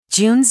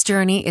June's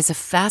Journey is a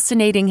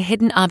fascinating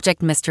hidden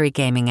object mystery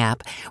gaming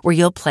app where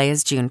you'll play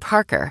as June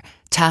Parker,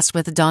 tasked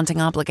with a daunting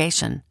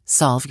obligation: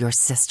 solve your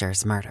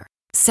sister's murder.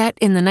 Set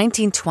in the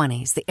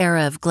 1920s, the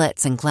era of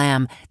glitz and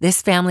glam,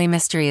 this family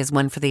mystery is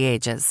one for the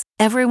ages.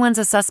 Everyone's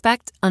a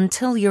suspect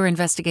until your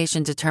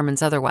investigation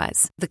determines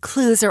otherwise. The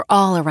clues are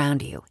all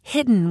around you,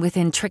 hidden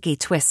within tricky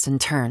twists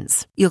and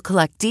turns. You'll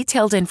collect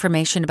detailed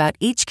information about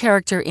each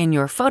character in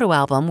your photo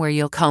album where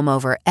you'll comb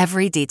over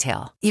every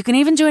detail. You can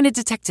even join a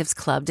detectives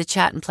club to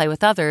chat and play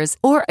with others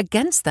or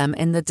against them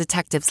in the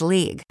Detectives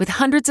League. With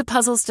hundreds of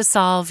puzzles to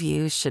solve,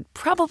 you should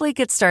probably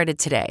get started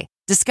today.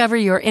 Discover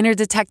your inner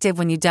detective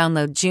when you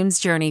download June's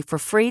Journey for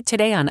free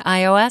today on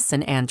iOS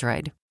and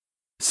Android.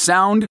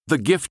 Sound the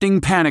gifting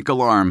panic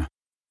alarm.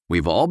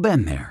 We've all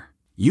been there.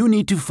 You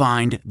need to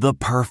find the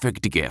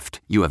perfect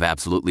gift. You have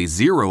absolutely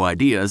zero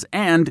ideas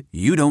and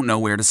you don't know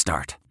where to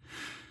start.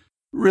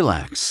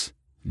 Relax.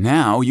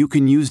 Now you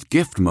can use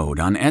gift mode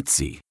on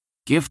Etsy.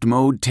 Gift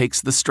mode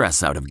takes the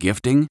stress out of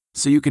gifting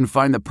so you can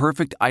find the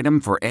perfect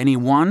item for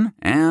anyone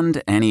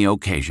and any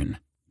occasion.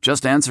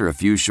 Just answer a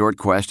few short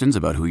questions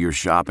about who you're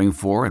shopping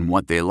for and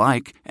what they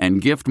like, and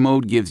Gift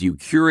Mode gives you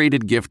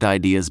curated gift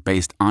ideas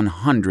based on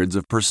hundreds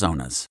of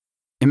personas.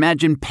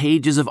 Imagine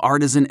pages of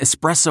artisan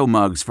espresso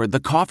mugs for the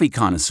coffee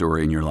connoisseur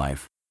in your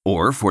life.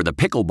 Or for the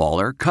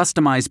pickleballer,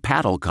 customized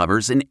paddle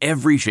covers in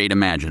every shade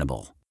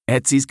imaginable.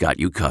 Etsy's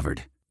got you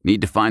covered. Need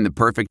to find the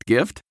perfect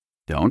gift?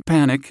 Don't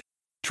panic.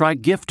 Try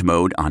Gift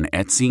Mode on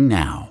Etsy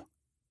now.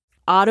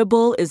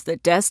 Audible is the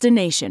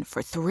destination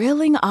for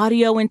thrilling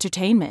audio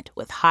entertainment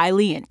with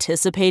highly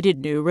anticipated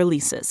new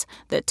releases.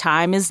 The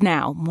time is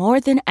now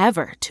more than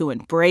ever to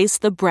embrace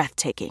the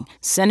breathtaking,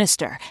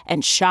 sinister,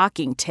 and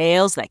shocking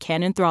tales that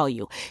can enthrall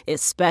you,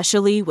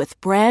 especially with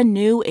brand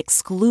new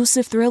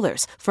exclusive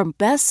thrillers from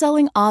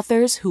best-selling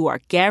authors who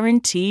are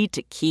guaranteed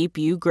to keep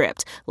you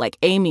gripped, like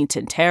Amy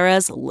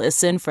Tintera's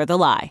Listen for the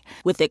Lie.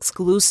 With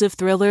exclusive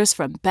thrillers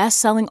from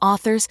best-selling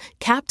authors,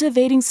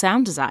 captivating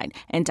sound design,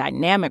 and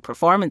dynamic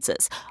performances,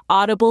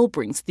 Audible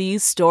brings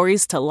these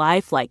stories to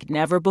life like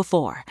never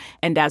before.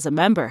 And as a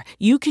member,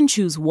 you can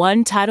choose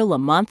one title a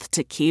month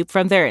to keep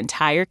from their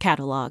entire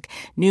catalog.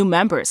 New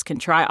members can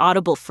try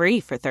Audible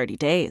free for 30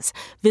 days.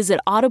 Visit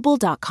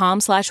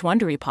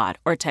audible.com/WonderyPod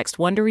or text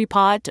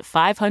WonderyPod to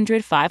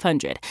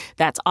 500-500.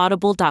 That's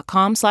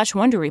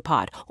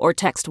audible.com/WonderyPod or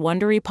text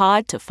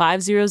WonderyPod to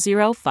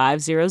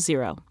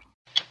 500-500.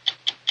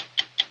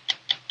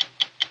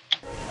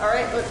 All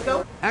right, let's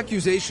go.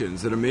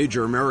 Accusations that a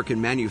major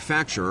American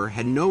manufacturer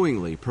had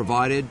knowingly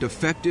provided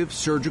defective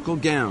surgical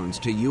gowns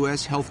to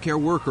U.S.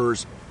 healthcare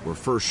workers were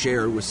first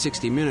shared with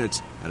 60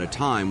 Minutes at a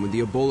time when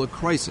the Ebola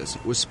crisis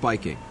was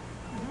spiking.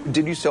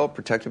 Did you sell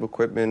protective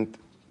equipment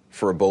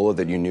for Ebola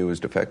that you knew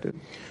was defective?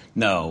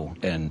 No,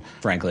 and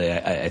frankly,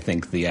 I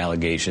think the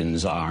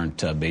allegations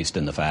aren't based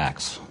in the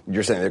facts.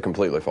 You're saying they're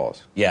completely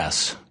false?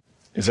 Yes.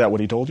 Is that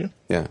what he told you?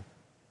 Yeah.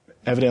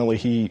 Evidently,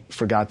 he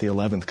forgot the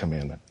 11th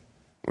commandment.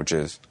 Which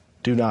is?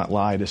 Do not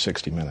lie to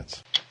 60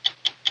 Minutes.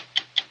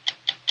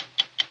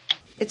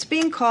 It's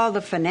being called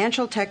the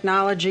financial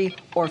technology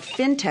or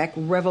fintech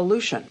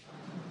revolution.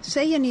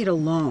 Say you need a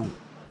loan.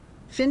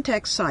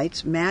 Fintech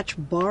sites match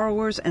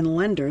borrowers and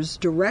lenders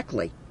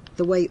directly,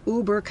 the way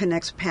Uber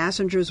connects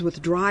passengers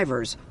with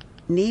drivers.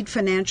 Need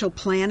financial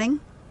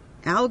planning?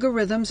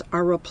 Algorithms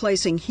are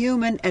replacing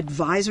human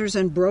advisors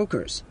and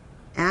brokers.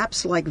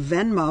 Apps like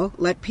Venmo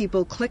let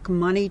people click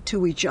money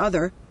to each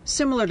other,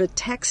 similar to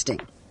texting.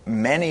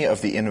 Many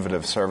of the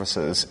innovative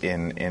services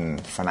in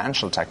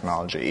financial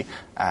technology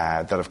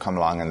that have come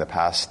along in the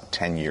past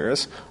 10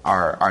 years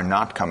are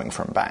not coming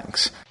from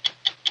banks.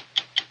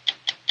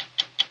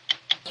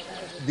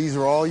 These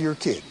are all your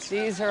kids.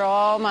 These are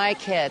all my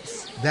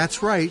kids.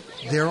 That's right.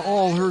 They're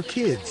all her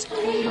kids.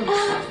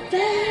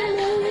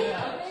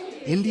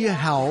 India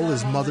Howell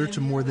is mother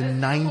to more than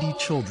 90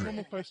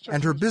 children,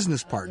 and her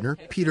business partner,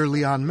 Peter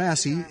Leon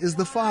Massey, is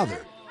the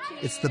father.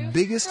 It's the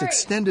biggest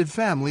extended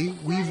family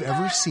we've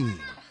ever seen.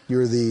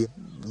 You're the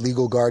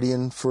legal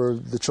guardian for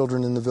the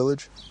children in the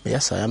village?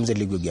 Yes, I am the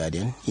legal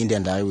guardian. India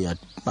and I,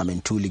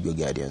 two legal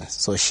guardians.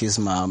 So she's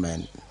mom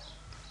and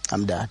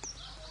I'm dad.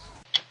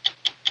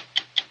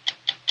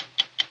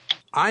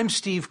 I'm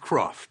Steve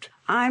Croft.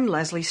 I'm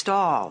Leslie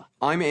Stahl.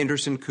 I'm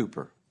Anderson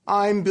Cooper.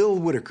 I'm Bill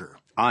Whitaker.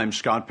 I'm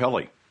Scott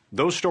Pelley.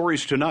 Those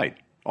stories tonight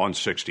on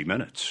 60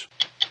 Minutes.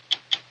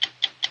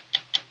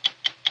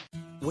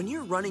 When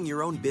you're running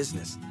your own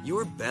business,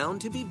 you're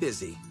bound to be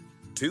busy.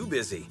 Too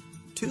busy.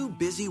 Too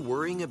busy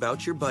worrying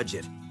about your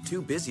budget.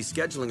 Too busy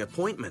scheduling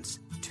appointments.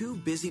 Too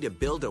busy to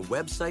build a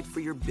website for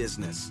your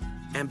business.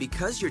 And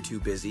because you're too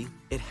busy,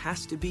 it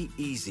has to be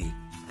easy.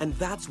 And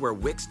that's where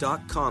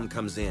Wix.com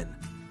comes in.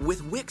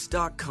 With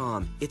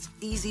Wix.com, it's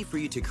easy for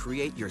you to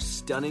create your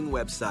stunning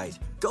website.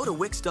 Go to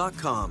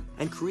Wix.com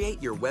and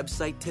create your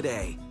website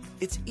today.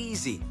 It's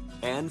easy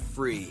and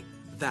free.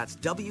 That's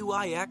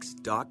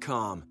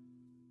Wix.com.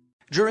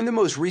 During the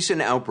most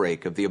recent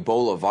outbreak of the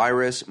Ebola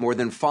virus, more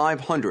than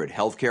 500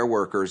 healthcare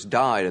workers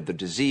died of the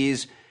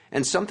disease,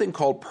 and something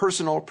called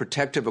personal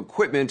protective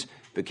equipment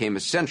became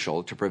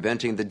essential to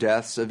preventing the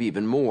deaths of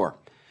even more.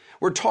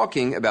 We're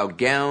talking about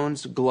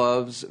gowns,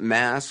 gloves,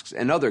 masks,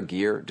 and other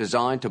gear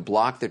designed to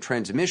block the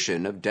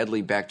transmission of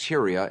deadly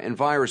bacteria and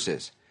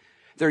viruses.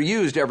 They're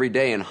used every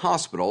day in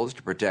hospitals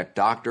to protect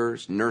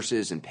doctors,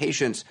 nurses, and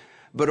patients,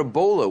 but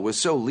Ebola was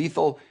so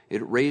lethal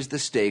it raised the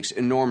stakes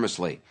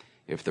enormously.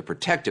 If the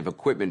protective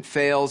equipment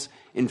fails,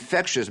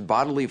 infectious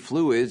bodily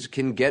fluids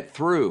can get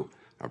through,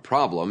 a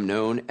problem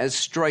known as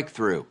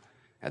strike-through.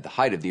 At the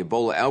height of the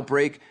Ebola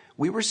outbreak,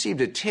 we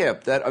received a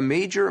tip that a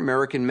major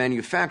American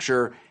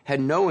manufacturer had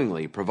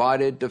knowingly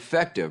provided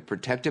defective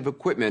protective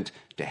equipment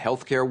to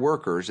healthcare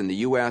workers in the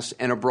U.S.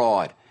 and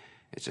abroad.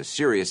 It's a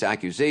serious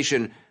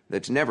accusation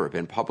that's never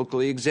been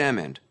publicly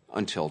examined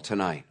until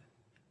tonight.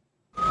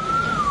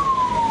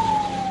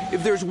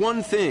 If there's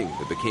one thing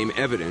that became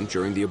evident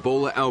during the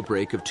Ebola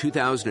outbreak of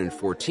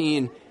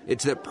 2014,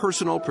 it's that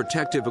personal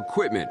protective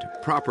equipment,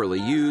 properly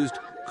used,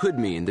 could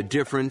mean the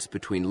difference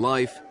between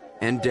life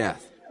and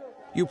death.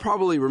 You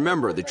probably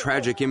remember the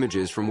tragic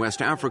images from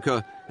West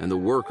Africa and the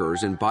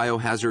workers in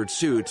biohazard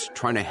suits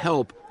trying to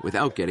help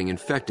without getting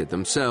infected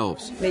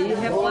themselves. May you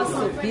help us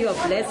to be a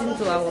blessing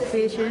to our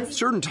patients.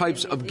 Certain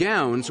types of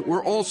gowns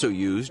were also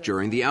used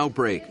during the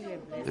outbreak.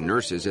 The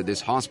nurses at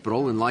this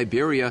hospital in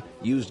Liberia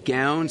used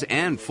gowns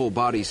and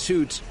full-body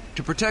suits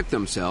to protect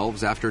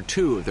themselves after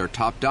 2 of their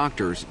top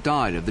doctors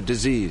died of the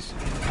disease.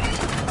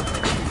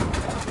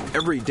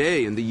 Every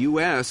day in the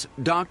U.S.,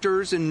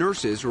 doctors and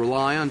nurses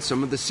rely on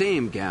some of the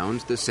same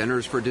gowns the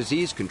Centers for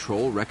Disease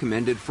Control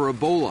recommended for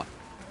Ebola.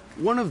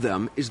 One of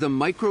them is the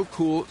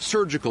Microcool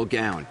surgical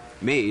gown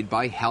made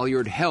by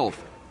Halyard Health,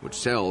 which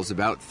sells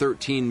about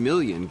 13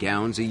 million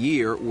gowns a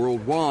year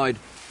worldwide,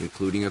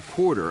 including a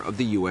quarter of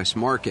the U.S.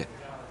 market.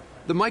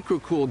 The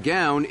Microcool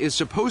gown is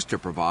supposed to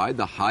provide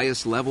the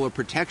highest level of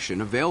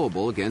protection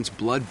available against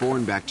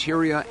blood-borne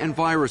bacteria and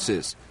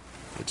viruses.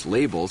 Its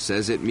label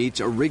says it meets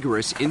a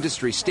rigorous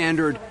industry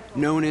standard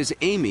known as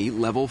AAMI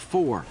Level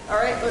 4. All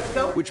right, let's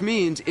go. Which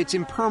means it's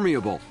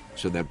impermeable,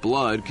 so that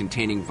blood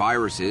containing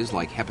viruses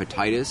like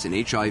hepatitis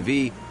and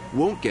HIV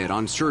won't get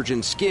on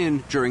surgeons'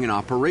 skin during an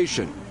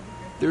operation.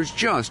 There's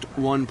just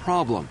one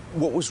problem.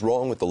 What was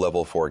wrong with the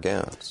Level 4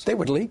 gowns? They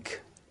would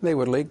leak. They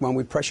would leak when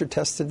we pressure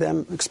tested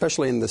them,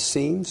 especially in the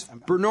seams.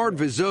 Bernard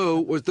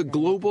Vizot was the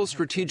Global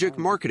Strategic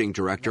Marketing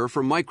Director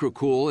for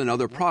Microcool and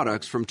other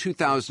products from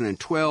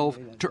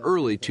 2012 to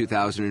early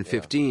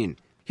 2015.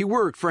 He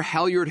worked for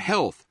Halyard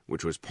Health,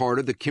 which was part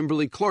of the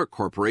Kimberly-Clark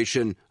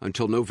Corporation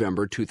until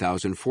November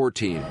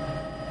 2014.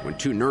 When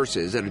 2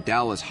 nurses at a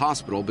Dallas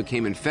hospital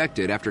became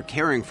infected after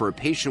caring for a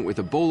patient with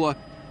Ebola,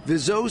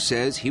 Vizot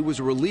says he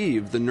was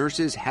relieved the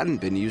nurses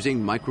hadn't been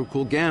using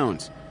Microcool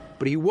gowns.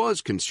 But he was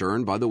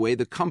concerned by the way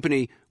the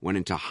company went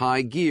into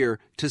high gear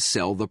to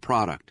sell the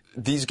product.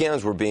 These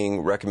gowns were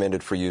being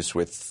recommended for use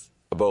with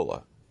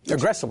Ebola?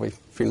 Aggressively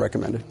being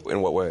recommended.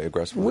 In what way,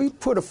 aggressively? We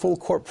put a full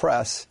court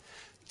press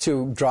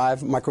to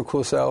drive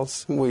Microcool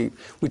sales. We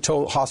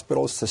told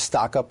hospitals to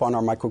stock up on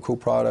our Microcool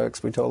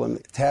products. We told them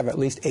to have at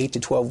least 8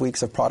 to 12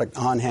 weeks of product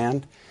on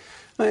hand.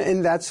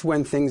 And that's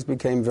when things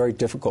became very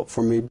difficult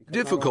for me.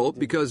 Difficult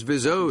because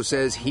Vizot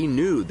says he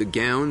knew the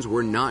gowns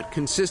were not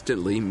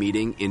consistently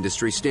meeting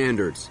industry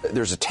standards.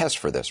 There's a test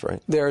for this, right?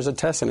 There is a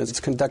test, and it's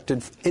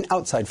conducted in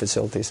outside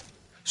facilities.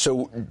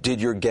 So did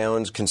your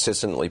gowns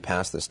consistently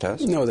pass this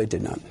test? No, they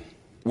did not.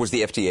 Was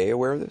the FDA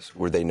aware of this?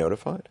 Were they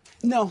notified?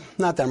 No,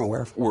 not that I'm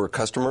aware of. Were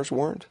customers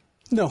warned?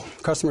 No,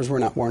 customers were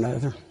not warned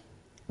either.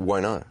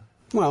 Why not?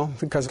 Well,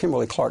 because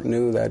Kimberly-Clark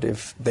knew that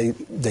if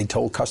they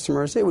told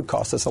customers, it would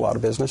cost us a lot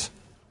of business.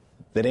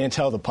 They didn't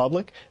tell the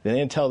public. They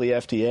didn't tell the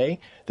FDA.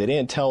 They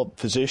didn't tell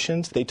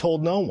physicians. They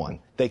told no one.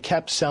 They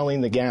kept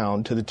selling the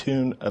gown to the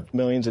tune of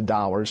millions of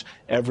dollars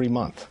every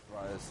month.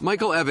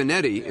 Michael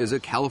Avenatti is a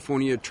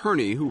California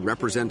attorney who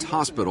represents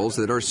hospitals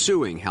that are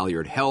suing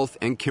Halyard Health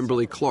and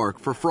Kimberly-Clark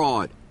for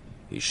fraud.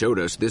 He showed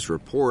us this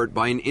report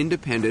by an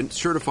independent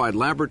certified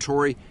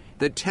laboratory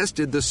that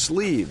tested the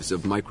sleeves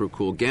of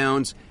Microcool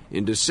gowns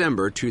in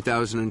December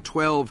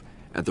 2012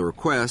 at the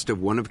request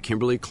of one of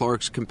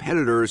Kimberly-Clark's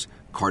competitors,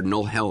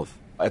 Cardinal Health.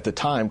 At the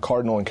time,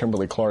 Cardinal and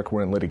Kimberly-Clark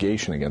were in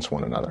litigation against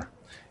one another.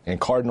 And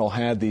Cardinal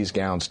had these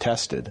gowns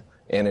tested.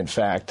 And in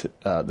fact,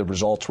 the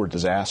results were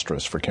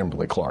disastrous for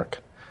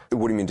Kimberly-Clark.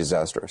 What do you mean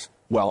disastrous?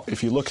 Well,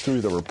 if you look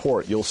through the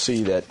report, you'll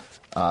see that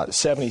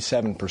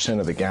 77%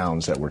 of the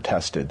gowns that were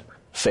tested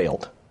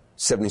failed.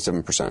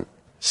 77%?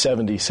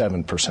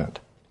 77%.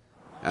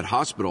 At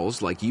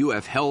hospitals like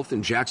UF Health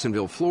in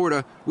Jacksonville,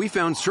 Florida, we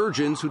found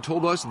surgeons who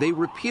told us they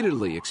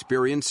repeatedly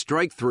experienced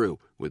strike-through,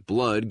 with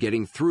blood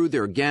getting through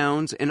their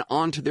gowns and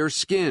onto their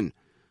skin.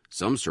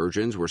 Some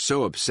surgeons were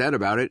so upset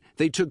about it,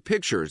 they took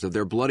pictures of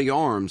their bloody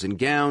arms and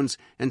gowns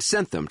and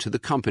sent them to the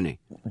company.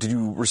 Did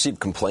you receive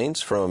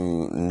complaints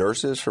from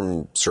nurses,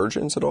 from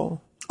surgeons at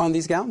all? On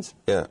these gowns?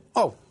 Yeah.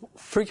 Oh,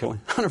 frequently,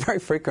 on a very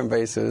frequent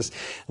basis.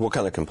 What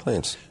kind of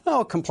complaints?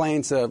 Oh,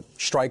 complaints of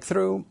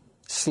strike-through,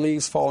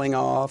 sleeves falling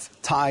off,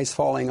 ties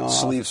falling off.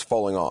 Sleeves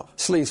falling off?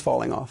 Sleeves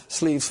falling off.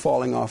 Sleeves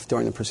falling off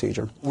during the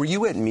procedure. Were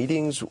you at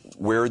meetings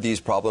where these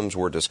problems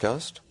were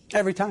discussed?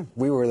 Every time.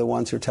 We were the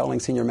ones who were telling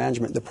senior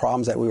management the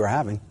problems that we were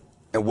having.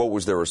 And what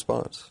was their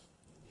response?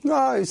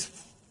 I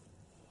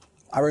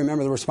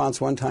remember the response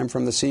one time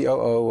from the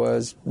COO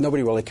was,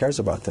 nobody really cares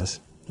about this.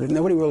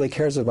 Nobody really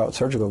cares about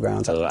surgical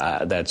gowns.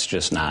 That's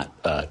just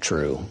not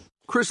true.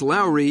 Chris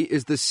Lowry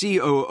is the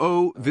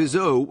COO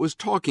Vizzo was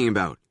talking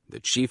about, the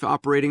chief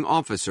operating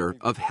officer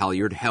of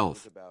Halyard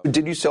Health.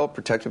 Did you sell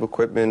protective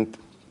equipment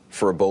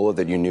for Ebola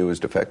that you knew was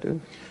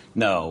defective?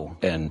 No,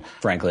 and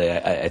frankly,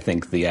 I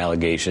think the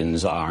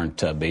allegations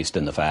aren't based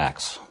in the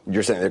facts.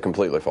 You're saying they're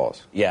completely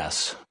false?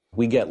 Yes.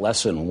 We get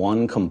less than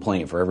one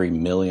complaint for every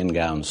 1 million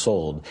gowns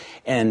sold.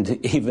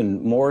 And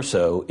even more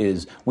so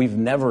is we've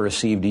never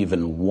received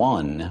even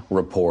one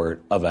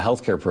report of a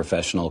healthcare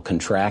professional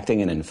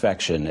contracting an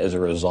infection as a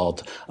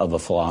result of a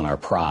flaw in our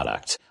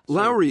product.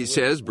 Lowry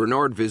says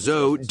Bernard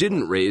Vizzo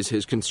didn't raise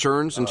his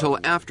concerns until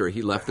after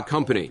he left the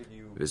company.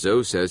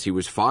 Vizzo says he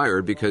was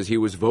fired because he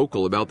was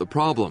vocal about the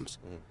problems.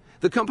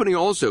 The company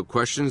also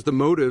questions the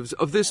motives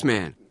of this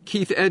man,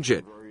 Keith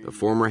Edgett, the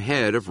former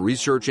head of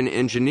research and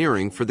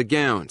engineering for the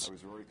gowns.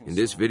 In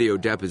this video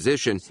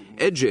deposition,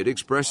 Edgett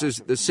expresses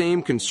the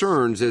same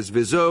concerns as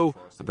Vizzo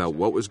about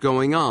what was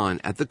going on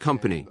at the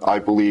company. I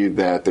believe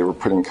that they were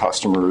putting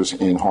customers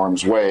in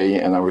harm's way,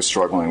 and I was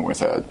struggling with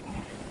that.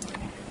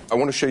 I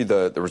want to show you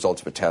the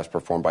results of a test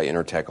performed by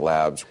Intertech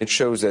Labs. It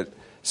shows that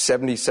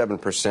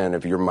 77%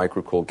 of your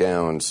microcool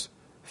gowns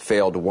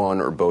failed one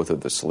or both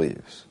of the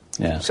sleeves.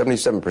 Yeah.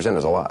 77%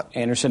 is a lot.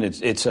 Anderson,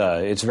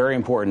 it's very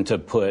important to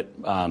put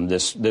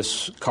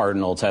this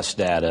Cardinal test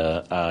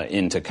data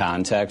into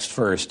context.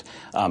 First,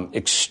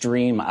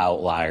 extreme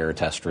outlier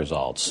test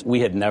results.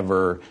 We had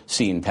never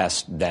seen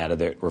test data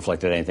that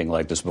reflected anything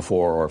like this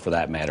before, or for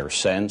that matter,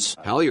 since.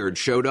 Halyard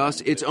showed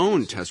us its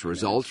own test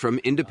results from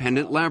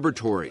independent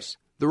laboratories.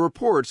 The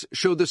reports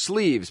showed the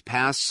sleeves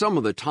passed some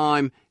of the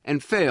time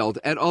and failed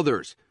at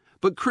others.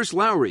 But Chris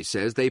Lowry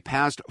says they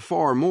passed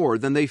far more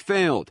than they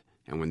failed.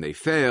 And when they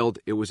failed,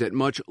 it was at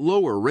much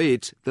lower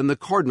rates than the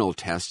Cardinal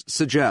test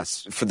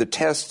suggests. For the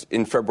test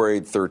in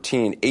February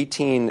 13,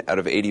 18 out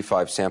of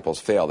 85 samples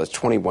failed. That's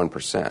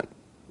 21%.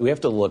 We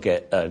have to look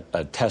at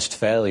a test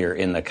failure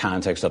in the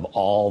context of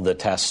all the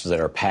tests that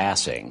are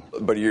passing.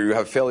 But you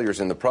have failures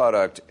in the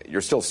product,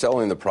 you're still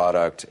selling the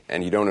product,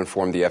 and you don't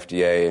inform the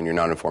FDA, and you're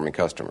not informing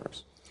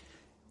customers.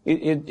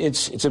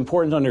 It's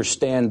important to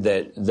understand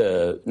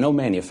that no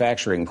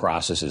manufacturing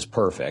process is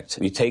perfect.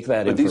 You take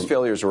that. But these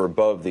failures are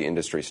above the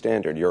industry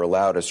standard. You're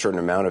allowed a certain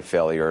amount of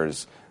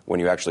failures. When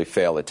you actually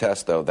fail a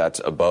test, though, that's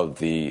above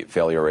the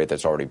failure rate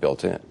that's already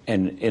built in.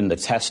 And in the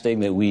testing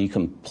that we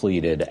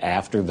completed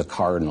after the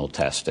Cardinal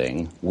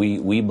testing,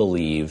 we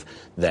believe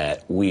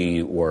that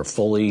we were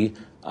fully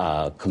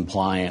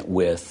compliant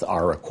with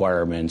our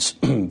requirements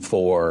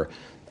for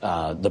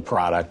the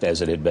product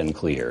as it had been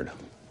cleared.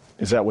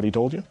 Is that what he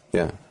told you?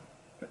 Yeah.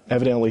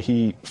 Evidently,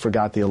 he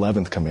forgot the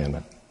 11th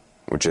commandment.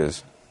 Which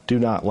is? Do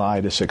not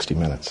lie to 60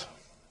 Minutes.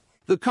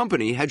 The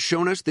company had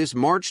shown us this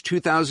March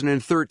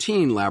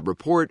 2013 lab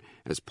report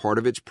as part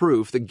of its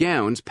proof the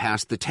gowns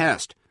passed the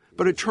test.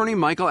 But attorney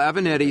Michael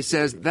Avenatti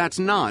says that's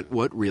not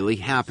what really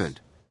happened.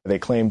 They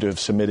claim to have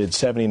submitted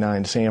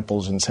 79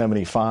 samples and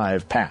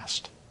 75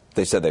 passed.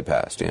 They said they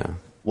passed, yeah.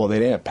 Well, they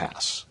didn't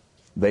pass.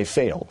 They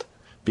failed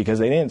because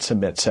they didn't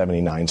submit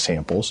 79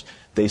 samples.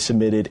 They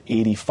submitted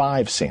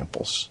 85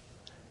 samples.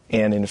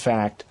 And in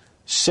fact,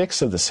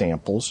 6 of the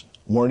samples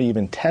weren't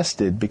even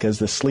tested because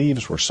the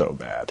sleeves were so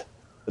bad.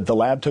 The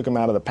lab took them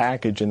out of the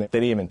package and they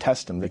didn't even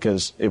test them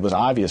because it was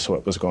obvious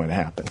what was going to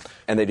happen.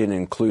 And they didn't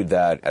include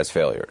that as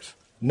failures?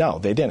 No,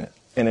 they didn't.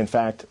 And in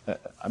fact,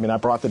 I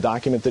brought the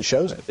document that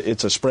shows it.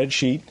 It's a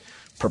spreadsheet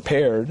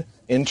prepared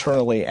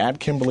internally at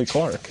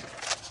Kimberly-Clark.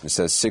 It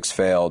says 6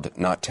 failed,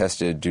 not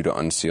tested due to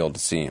unsealed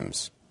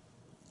seams.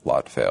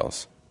 Lot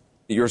fails.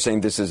 You're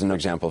saying this is an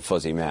example of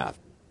fuzzy math?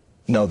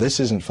 No, this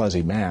isn't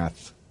fuzzy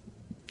math.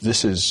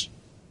 This is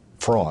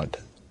fraud.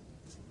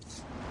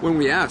 When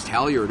we asked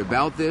Halyard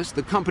about this,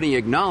 the company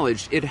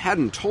acknowledged it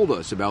hadn't told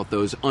us about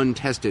those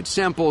untested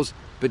samples,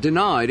 but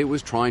denied it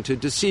was trying to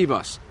deceive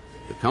us.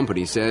 The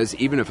company says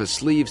even if a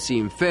sleeve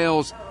seam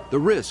fails, the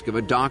risk of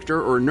a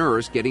doctor or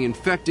nurse getting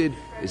infected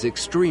is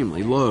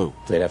extremely low.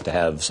 They'd have to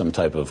have some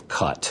type of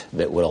cut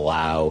that would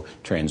allow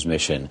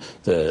transmission.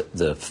 The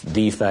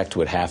defect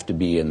would have to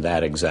be in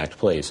that exact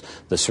place.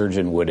 The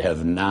surgeon would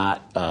have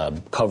not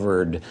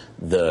covered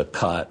the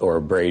cut or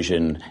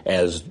abrasion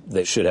as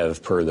they should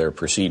have per their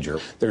procedure.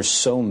 There's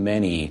so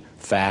many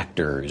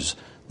factors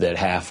that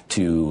have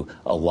to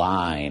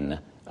align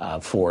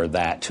for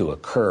that to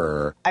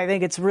occur. I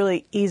think it's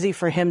really easy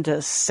for him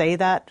to say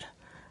that,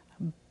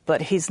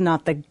 but he's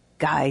not the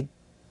guy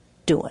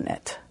doing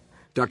it.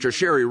 Dr.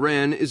 Sherry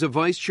Wren is a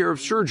vice chair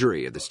of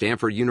surgery at the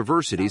Stanford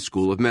University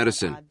School of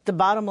Medicine. The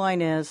bottom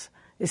line is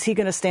he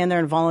going to stand there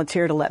and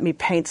volunteer to let me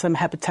paint some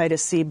hepatitis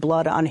C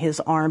blood on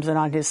his arms and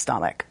on his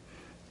stomach?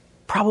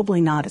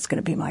 Probably not, it's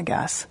going to be my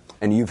guess.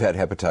 And you've had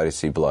hepatitis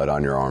C blood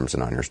on your arms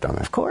and on your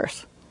stomach? Of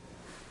course.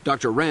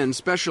 Dr. Wren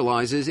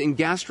specializes in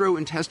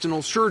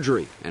gastrointestinal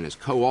surgery and is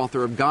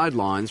co-author of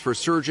guidelines for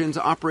surgeons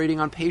operating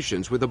on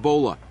patients with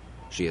Ebola.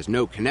 She has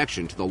no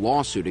connection to the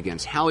lawsuit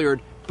against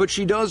Halyard, but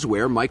she does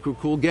wear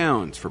microcool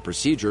gowns for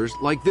procedures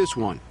like this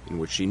one, in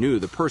which she knew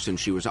the person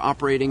she was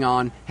operating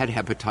on had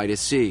hepatitis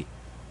C.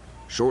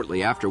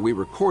 Shortly after we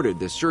recorded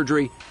this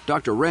surgery,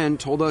 Dr. Wren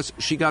told us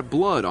she got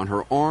blood on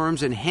her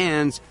arms and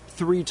hands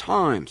 3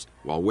 times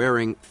while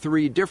wearing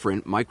 3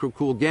 different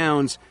microcool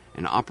gowns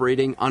and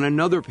operating on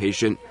another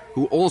patient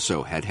who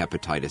also had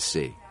hepatitis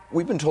C.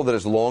 We've been told that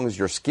as long as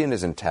your skin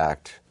is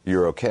intact,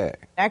 you're okay.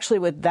 Actually,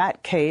 with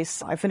that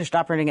case, I finished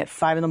operating at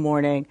 5 in the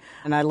morning,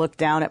 and I looked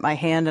down at my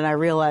hand and I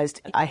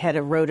realized I had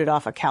eroded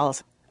off a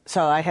callus.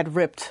 So I had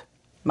ripped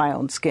my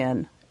own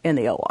skin in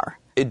the OR.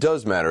 It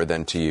does matter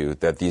then to you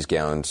that these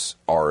gowns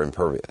are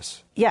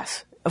impervious?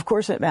 Yes, of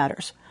course it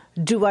matters.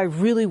 Do I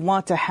really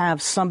want to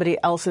have somebody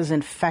else's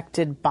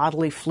infected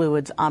bodily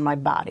fluids on my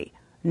body?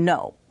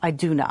 No, I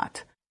do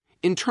not.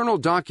 Internal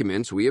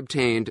documents we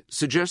obtained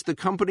suggest the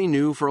company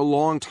knew for a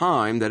long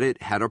time that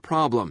it had a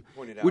problem,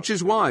 which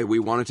is why we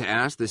wanted to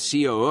ask the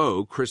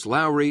COO, Chris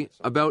Lowry,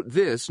 about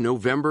this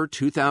November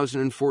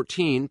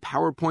 2014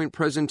 PowerPoint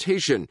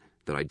presentation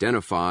that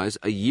identifies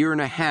a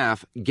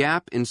 1.5 year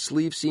gap in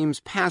sleeve seams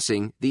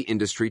passing the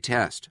industry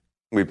test.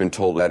 We've been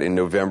told that in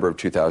November of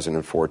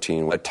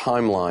 2014, a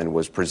timeline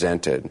was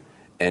presented,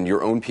 and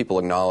your own people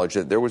acknowledged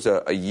that there was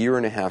a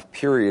 1.5 year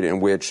period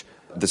in which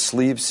the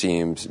sleeve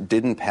seams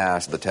didn't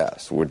pass the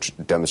test, which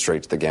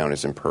demonstrates the gown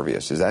is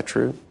impervious. Is that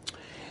true?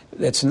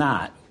 It's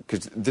not.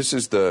 Because this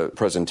is the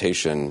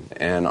presentation,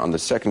 and on the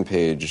second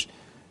page,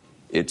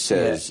 it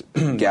says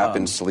gap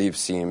in sleeve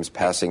seams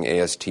passing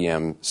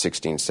ASTM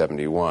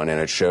 1671,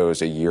 and it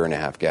shows a 1.5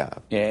 year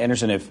gap. Yeah,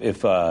 Anderson, if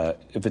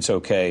it's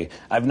okay,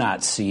 I've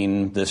not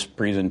seen this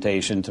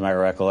presentation to my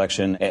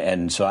recollection,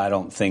 and so I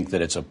don't think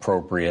that it's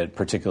appropriate,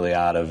 particularly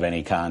out of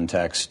any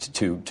context,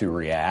 to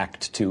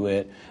react to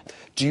it.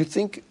 Do you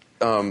think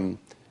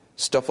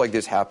stuff like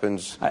this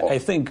happens? I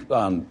think,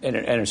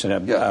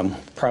 Anderson,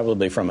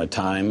 probably from a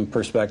time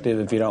perspective,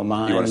 if you don't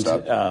mind. You want to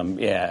stop?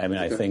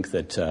 I think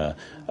that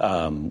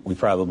we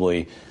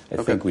probably, I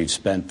think we've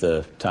spent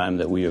the time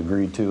that we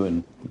agreed to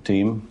in the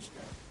team.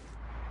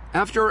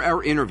 After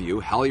our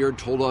interview, Halyard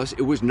told us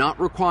it was not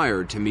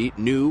required to meet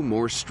new,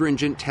 more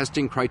stringent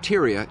testing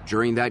criteria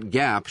during that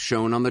gap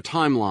shown on the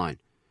timeline.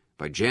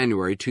 By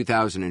January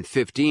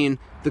 2015,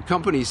 the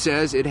company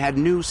says it had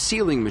new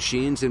sealing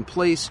machines in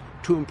place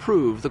to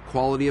improve the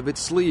quality of its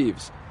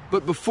sleeves.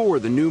 But before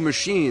the new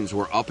machines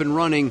were up and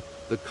running,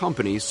 the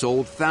company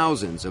sold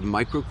thousands of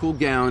microcool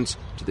gowns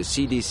to the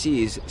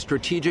CDC's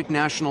Strategic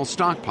National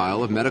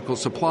Stockpile of medical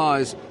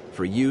supplies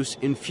for use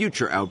in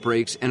future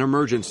outbreaks and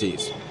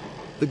emergencies.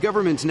 The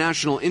government's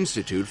National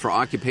Institute for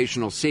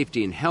Occupational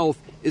Safety and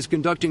Health is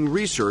conducting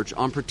research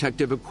on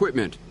protective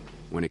equipment.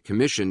 When it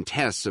commissioned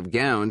tests of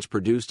gowns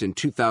produced in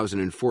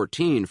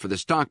 2014 for the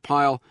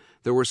stockpile,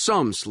 there were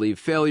some sleeve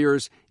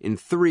failures in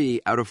 3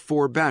 out of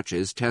 4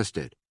 batches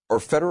tested. Are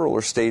federal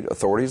or state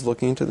authorities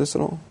looking into this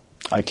at all?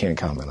 I can't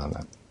comment on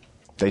that.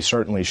 They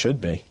certainly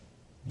should be,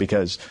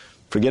 because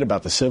forget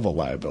about the civil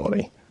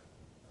liability.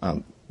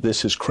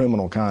 This is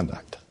criminal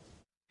conduct.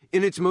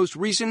 In its most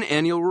recent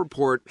annual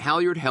report,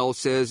 Halyard Health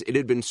says it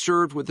had been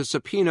served with a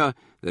subpoena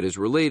that is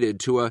related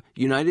to a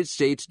United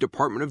States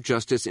Department of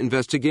Justice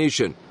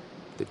investigation.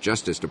 The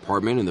Justice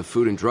Department and the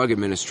Food and Drug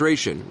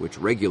Administration, which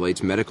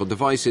regulates medical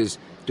devices,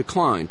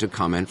 declined to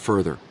comment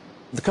further.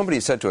 The company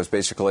said to us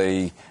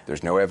basically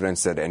there's no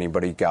evidence that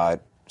anybody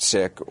got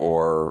sick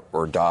or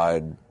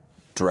died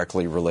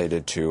directly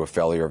related to a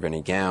failure of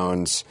any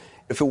gowns.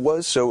 If it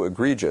was so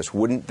egregious,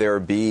 wouldn't there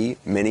be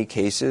many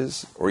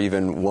cases or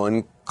even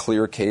one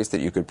clear case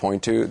that you could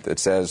point to that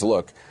says,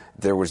 look,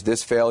 there was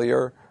this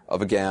failure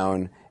of a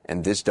gown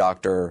and this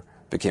doctor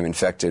became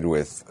infected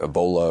with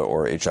Ebola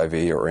or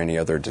HIV or any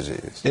other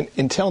disease?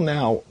 Until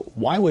now,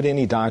 why would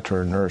any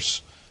doctor or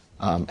nurse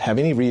have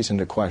any reason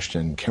to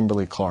question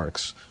Kimberly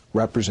Clark's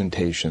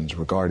representations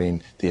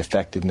regarding the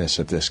effectiveness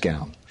of this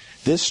gown?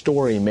 This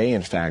story may,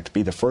 in fact,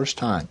 be the first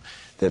time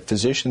that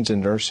physicians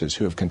and nurses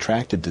who have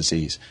contracted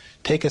disease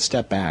take a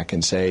step back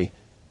and say,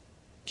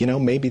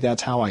 maybe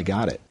that's how I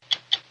got it.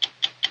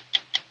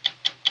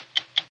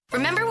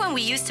 Remember when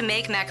we used to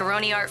make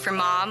macaroni art for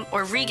Mom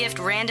or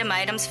regift random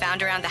items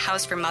found around the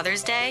house for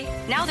Mother's Day?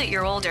 Now that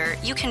you're older,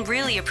 you can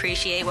really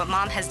appreciate what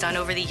Mom has done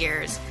over the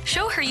years.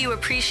 Show her you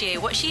appreciate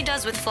what she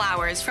does with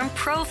flowers from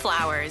Pro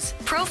Flowers.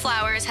 Pro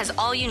Flowers has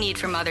all you need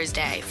for Mother's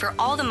Day, for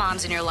all the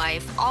moms in your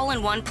life, all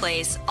in one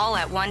place, all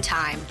at one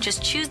time.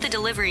 Just choose the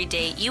delivery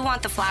date you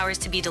want the flowers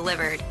to be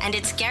delivered, and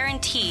it's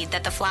guaranteed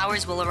that the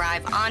flowers will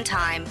arrive on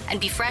time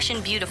and be fresh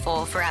and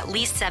beautiful for at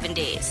least 7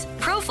 days.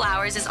 Pro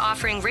Flowers is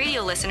offering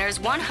radio listeners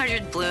 100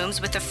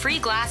 blooms with a free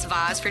glass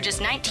vase for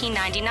just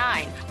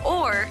 $19.99.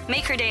 Or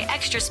make her day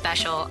extra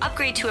special,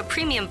 upgrade to a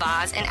premium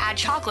vase and add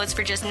chocolates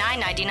for just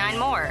 $9.99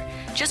 more.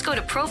 Just go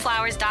to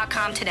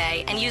proflowers.com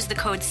today and use the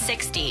code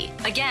 60.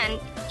 Again,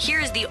 Here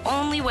is the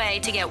only way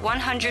to get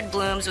 100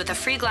 blooms with a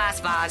free glass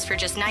vase for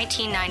just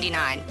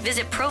 $19.99.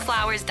 Visit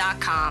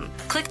proflowers.com.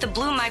 Click the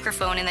blue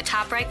microphone in the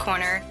top right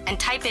corner and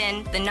type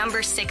in the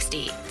number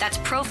 60. That's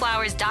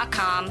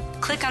proflowers.com.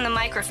 Click on the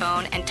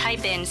microphone and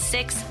type in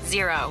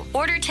 60.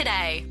 Order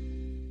today.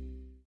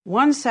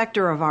 One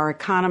sector of our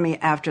economy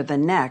after the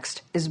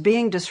next is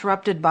being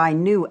disrupted by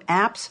new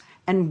apps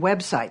and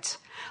websites,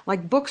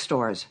 like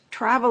bookstores,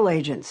 travel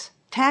agents,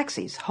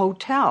 taxis,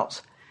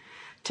 hotels.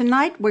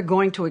 Tonight, we're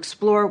going to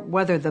explore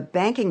whether the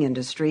banking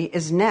industry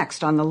is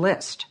next on the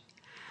list.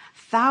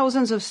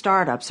 Thousands of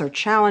startups are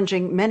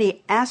challenging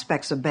many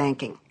aspects of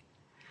banking.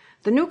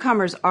 The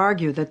newcomers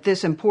argue that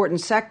this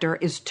important sector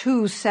is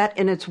too set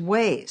in its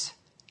ways.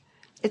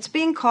 It's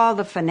being called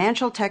the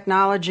financial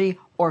technology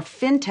or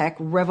fintech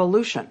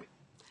revolution.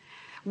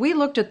 We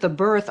looked at the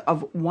birth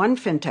of one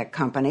fintech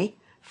company,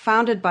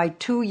 founded by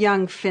two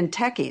young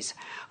fintechies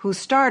who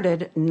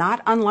started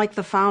not unlike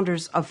the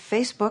founders of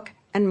Facebook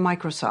and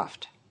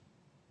Microsoft.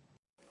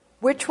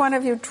 Which one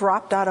of you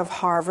dropped out of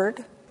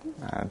Harvard?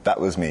 That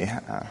was me.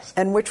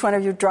 And which one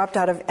of you dropped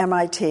out of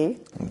MIT?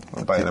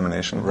 By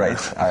elimination.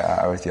 Right.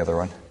 I was the other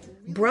one.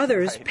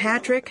 Brothers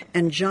Patrick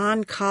and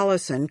John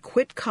Collison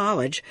quit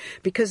college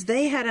because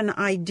they had an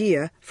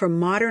idea for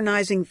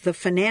modernizing the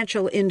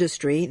financial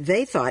industry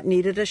they thought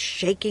needed a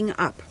shaking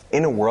up.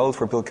 In a world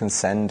where people can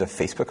send a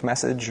Facebook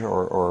message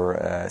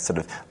or sort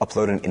of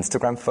upload an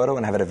Instagram photo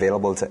and have it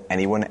available to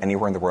anyone,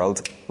 anywhere in the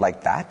world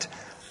like that,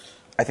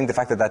 I think the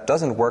fact that that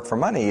doesn't work for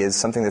money is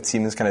something that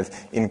seems kind of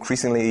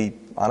increasingly,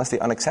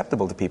 honestly,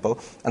 unacceptable to people.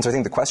 And so I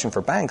think the question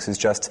for banks is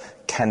just,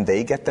 can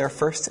they get there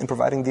first in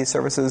providing these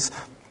services,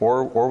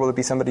 or will it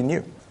be somebody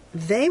new?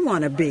 They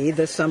want to be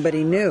the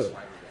somebody new.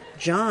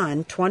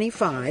 John,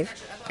 25,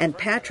 and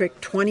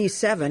Patrick,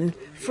 27,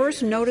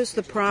 first noticed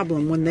the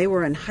problem when they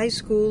were in high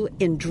school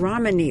in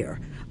Dromineer,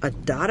 a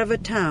dot of a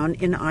town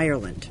in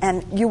Ireland.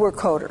 And you were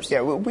coders.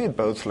 Yeah, we had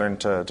both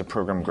learned to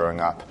program growing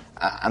up.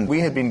 And we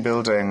had been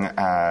building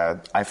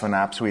iPhone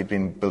apps, we had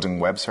been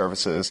building web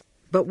services.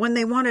 But when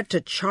they wanted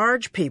to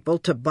charge people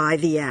to buy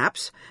the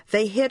apps,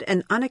 they hit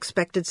an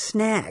unexpected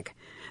snag.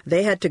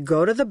 They had to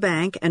go to the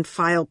bank and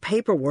file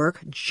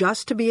paperwork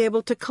just to be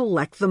able to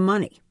collect the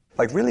money.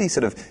 Like really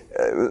sort of,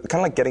 kind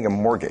of like getting a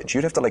mortgage.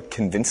 You'd have to like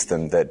convince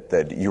them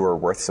that you are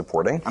worth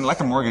supporting. And like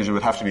a mortgage, it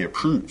would have to be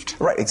approved.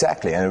 Right,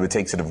 exactly. And it would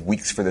take sort of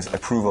weeks for this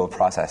approval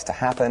process to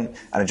happen.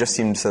 And it just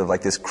seems sort of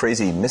like this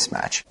crazy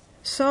mismatch.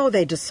 So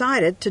they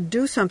decided to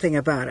do something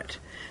about it.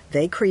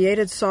 They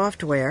created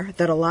software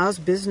that allows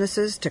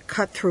businesses to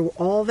cut through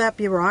all that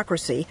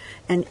bureaucracy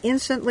and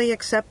instantly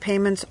accept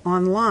payments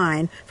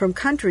online from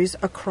countries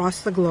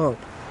across the globe.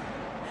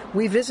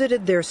 We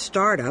visited their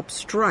startup,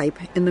 Stripe,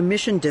 in the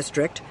Mission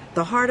District,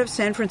 the heart of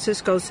San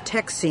Francisco's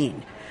tech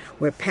scene,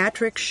 where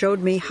Patrick showed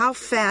me how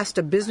fast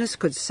a business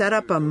could set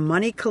up a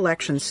money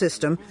collection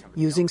system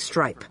using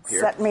Stripe.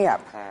 Set me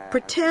up.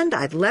 Pretend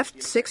I'd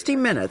left 60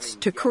 Minutes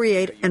to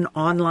create an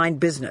online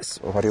business.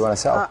 Well, what do you want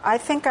to sell? I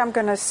think I'm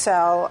going to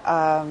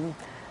sell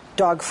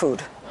dog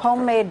food,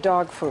 homemade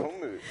dog food.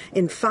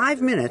 In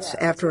 5 minutes,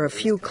 after a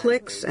few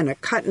clicks and a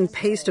cut and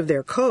paste of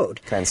their code,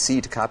 Can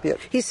C to copy it?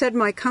 He said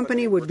my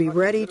company would be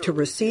ready to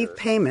receive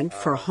payment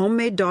for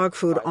homemade dog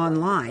food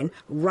online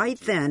right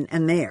then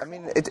and there. I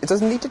mean, it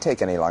doesn't need to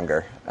take any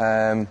longer.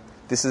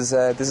 This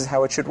is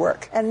how it should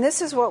work. And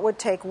this is what would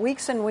take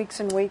weeks and weeks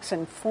and weeks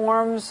and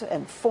forms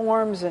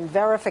and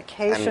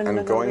verification.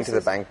 And going to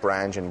the bank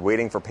branch and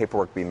waiting for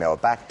paperwork to be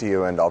mailed back to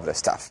you and all this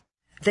stuff.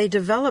 They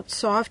developed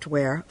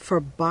software for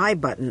buy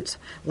buttons,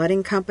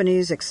 letting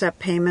companies accept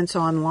payments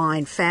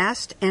online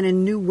fast and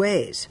in new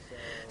ways.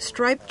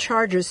 Stripe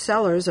charges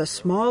sellers a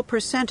small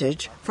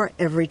percentage for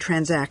every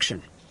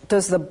transaction.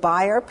 Does the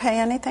buyer pay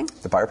anything?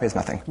 The buyer pays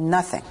nothing.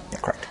 Nothing. Yeah,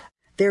 correct.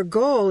 Their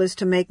goal is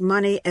to make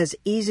money as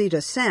easy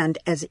to send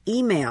as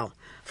email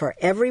for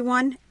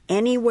everyone,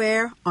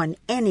 anywhere, on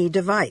any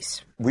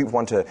device. We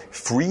want to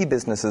free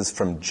businesses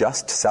from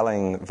just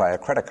selling via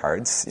credit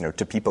cards,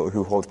 to people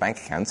who hold bank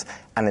accounts,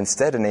 and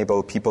instead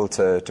enable people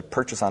to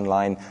purchase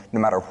online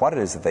no matter what it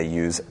is that they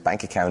use,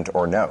 bank account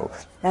or no.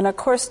 And of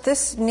course,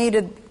 this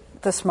needed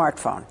the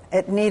smartphone.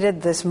 It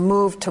needed this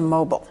move to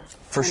mobile.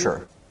 For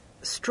sure.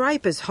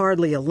 Stripe is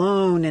hardly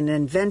alone in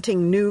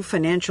inventing new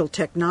financial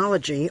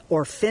technology,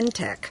 or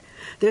fintech.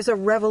 There's a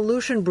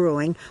revolution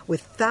brewing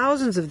with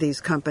thousands of these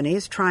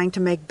companies trying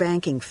to make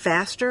banking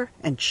faster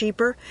and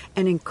cheaper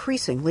and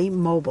increasingly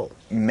mobile.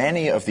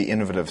 Many of the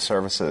innovative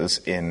services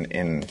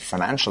in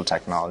financial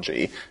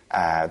technology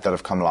that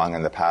have come along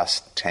in the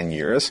past 10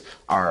 years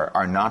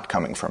are not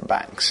coming from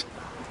banks.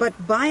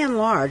 But by and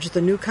large,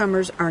 the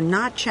newcomers are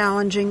not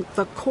challenging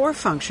the core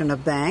function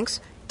of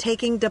banks,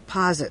 taking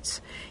deposits.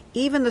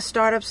 Even the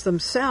startups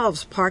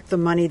themselves park the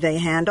money they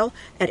handle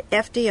at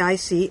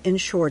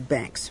FDIC-insured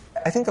banks.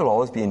 I think there'll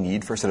always be a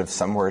need for sort of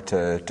somewhere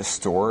to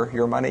store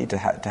your money, to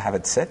have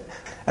it sit.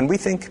 And we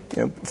think,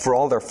 for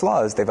all their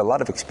flaws, they have a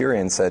lot of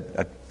experience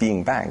at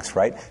being banks,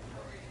 right?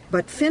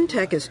 But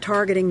fintech is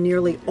targeting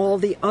nearly all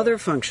the other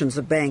functions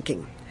of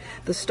banking.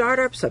 The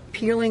startups are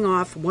peeling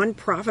off one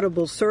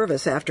profitable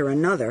service after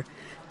another,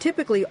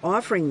 typically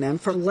offering them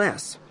for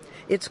less.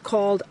 It's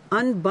called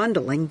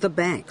unbundling the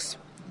banks.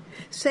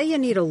 Say you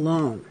need a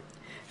loan.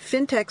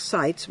 Fintech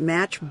sites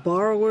match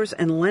borrowers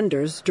and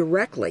lenders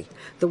directly,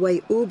 the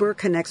way Uber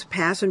connects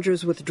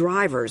passengers with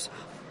drivers.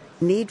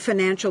 Need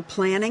financial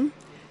planning?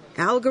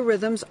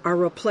 Algorithms are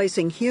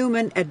replacing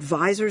human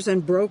advisors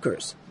and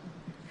brokers.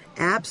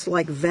 Apps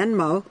like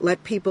Venmo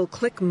let people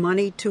click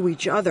money to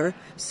each other,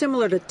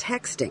 similar to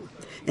texting.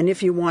 And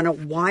if you want to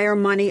wire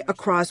money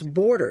across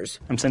borders,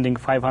 I'm sending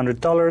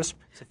 $500.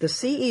 The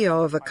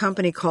CEO of a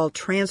company called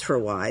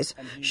TransferWise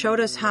showed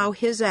us how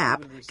his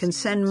app can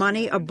send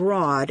money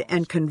abroad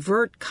and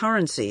convert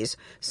currencies,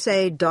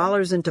 say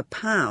dollars into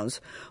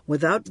pounds,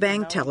 without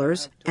bank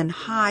tellers and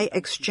high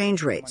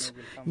exchange rates.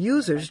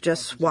 Users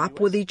just swap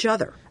with each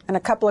other. And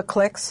a couple of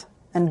clicks,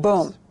 and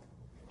boom.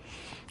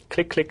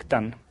 Click, click,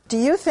 done. Do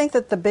you think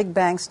that the big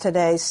banks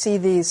today see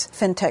these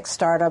fintech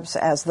startups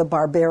as the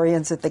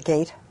barbarians at the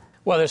gate?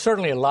 Well, there's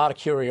certainly a lot of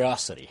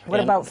curiosity. What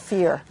about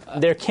fear?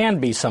 There can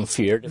be some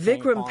fear.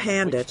 Vikram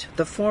Pandit,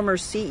 the former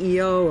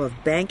CEO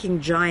of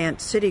banking giant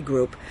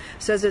Citigroup,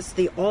 says it's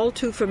the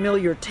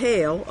all-too-familiar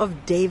tale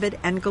of David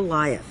and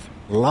Goliath.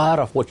 A lot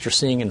of what you're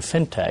seeing in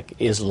fintech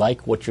is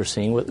like what you're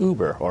seeing with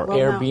Uber or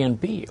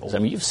Airbnb. I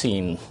mean, you've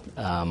seen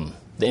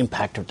the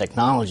impact of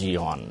technology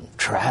on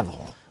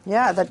travel.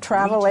 Yeah, the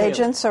travel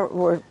agents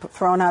were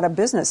thrown out of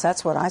business.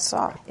 That's what I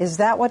saw. Is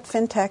that what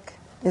fintech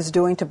is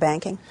doing to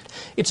banking?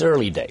 It's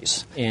early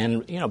days,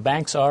 and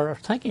banks are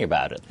thinking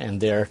about it,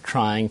 and they're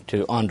trying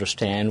to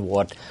understand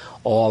what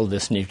all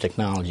this new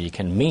technology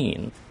can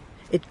mean.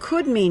 It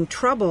could mean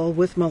trouble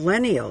with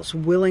millennials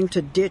willing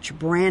to ditch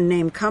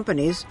brand-name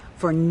companies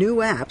for new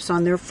apps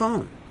on their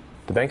phone.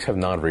 The banks have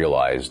not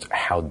realized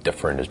how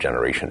different this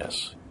generation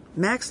is.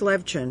 Max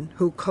Levchin,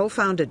 who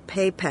co-founded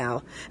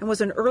PayPal and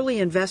was an early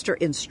investor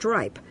in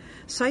Stripe,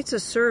 cites a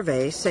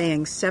survey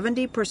saying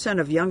 70%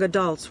 of young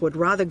adults would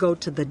rather go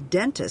to the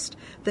dentist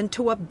than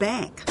to a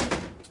bank.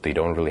 They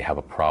don't really have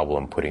a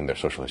problem putting their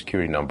social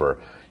security number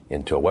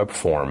into a web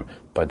form,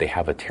 but they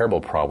have a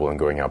terrible problem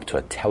going up to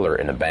a teller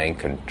in a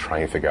bank and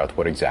trying to figure out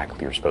what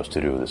exactly you're supposed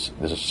to do. This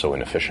is so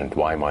inefficient.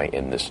 Why am I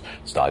in this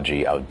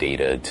stodgy,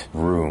 outdated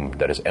room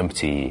that is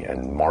empty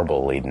and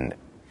marble-laden?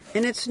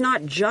 And it's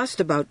not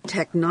just about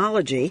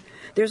technology.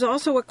 There's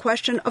also a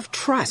question of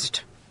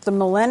trust. The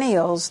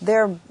millennials,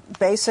 their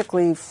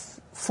basically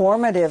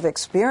formative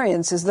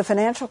experience is the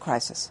financial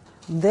crisis.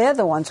 They're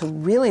the ones who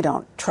really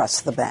don't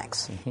trust the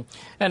banks.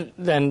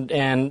 Mm-hmm.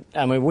 And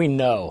I mean, we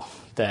know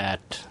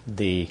that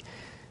the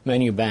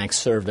many banks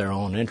serve their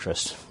own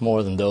interests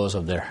more than those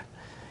of their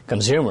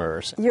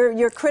consumers.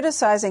 You're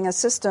criticizing a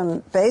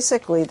system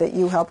basically that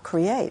you helped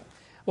create.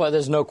 Well,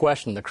 there's no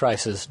question the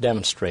crisis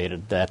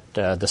demonstrated that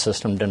the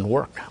system didn't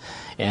work.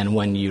 And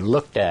when you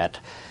looked at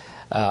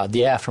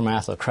the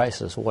aftermath of the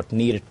crisis, what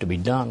needed to be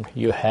done,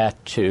 you had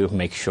to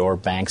make sure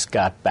banks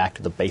got back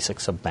to the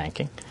basics of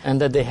banking and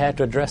that they had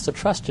to address the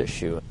trust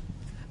issue.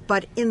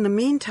 But in the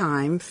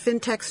meantime,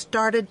 fintech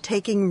started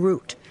taking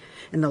root.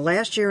 In the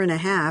last year and a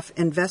half,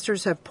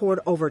 investors have poured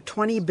over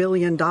 $20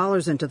 billion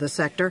into the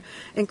sector,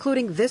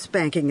 including this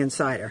banking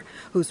insider,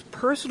 who's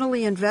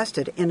personally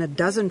invested in a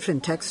dozen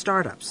fintech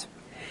startups.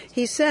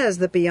 He says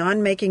that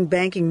beyond making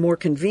banking more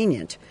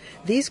convenient,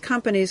 these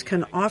companies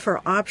can offer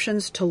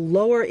options to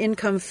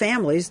lower-income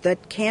families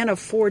that can't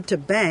afford to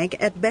bank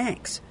at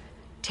banks.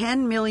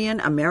 10 million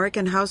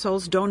American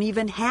households don't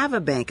even have a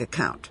bank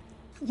account.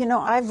 You know,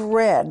 I've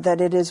read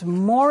that it is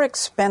more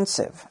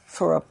expensive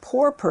for a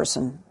poor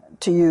person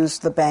to use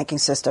the banking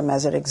system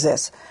as it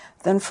exists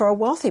than for a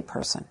wealthy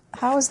person.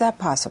 How is that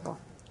possible?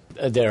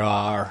 There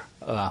are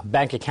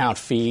bank account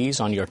fees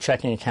on your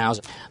checking accounts.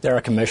 There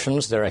are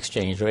commissions, there are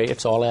exchange rates.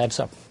 It all adds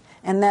up.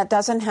 And that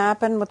doesn't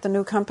happen with the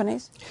new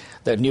companies?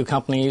 The new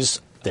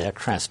companies, they're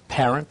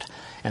transparent,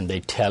 and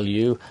they tell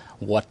you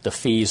what the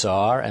fees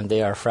are, and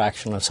they are a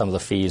fraction of some of the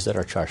fees that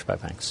are charged by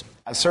banks.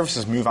 As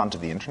services move onto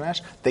the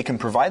internet, they can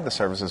provide the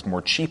services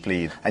more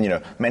cheaply.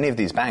 And, many of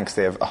these banks,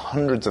 they have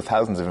hundreds of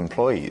thousands of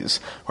employees,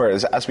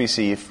 whereas as we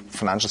see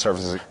financial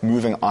services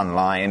moving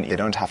online, you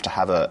don't have to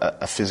have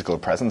a physical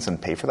presence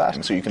and pay for that.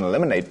 And so you can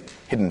eliminate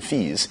hidden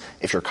fees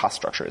if your cost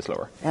structure is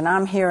lower. And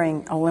I'm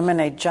hearing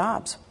eliminate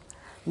jobs.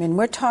 I mean,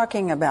 we're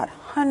talking about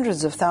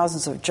hundreds of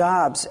thousands of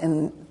jobs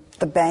in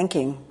the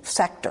banking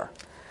sector.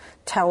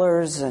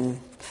 Tellers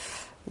and,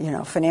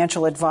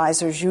 financial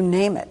advisors, you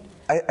name it.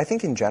 I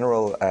think in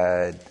general,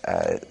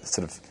 sort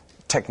of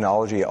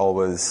technology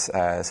always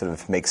sort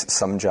of makes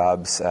some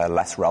jobs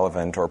less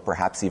relevant or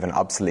perhaps even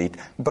obsolete.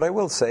 But I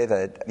will say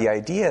that the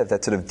idea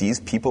that sort of these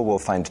people will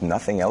find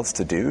nothing else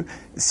to do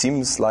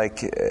seems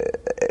like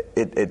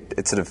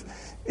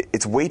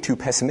it's way too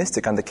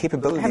pessimistic on the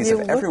capabilities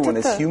of everyone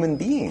as human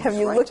beings. Have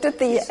you looked at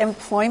the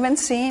employment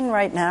scene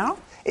right now?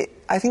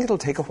 I think it'll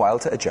take a while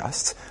to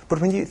adjust,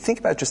 but when you think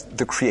about just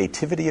the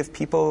creativity of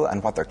people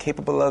and what they're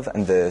capable of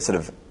and the sort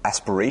of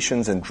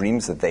aspirations and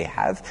dreams that they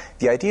have,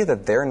 the idea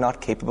that they're not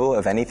capable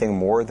of anything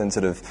more than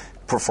sort of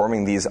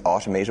performing these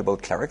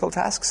automatable clerical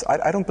tasks,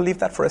 I don't believe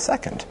that for a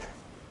second.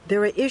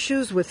 There are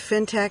issues with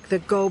fintech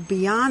that go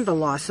beyond the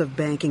loss of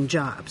banking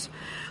jobs.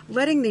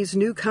 Letting these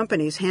new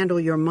companies handle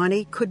your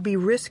money could be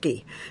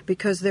risky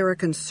because there are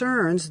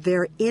concerns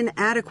they're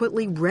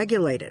inadequately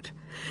regulated.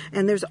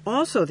 And there's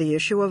also the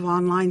issue of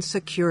online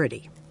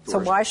security. So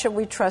why should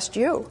we trust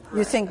you?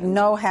 You think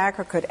no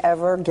hacker could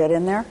ever get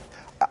in there?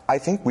 I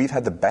think we've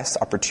had the best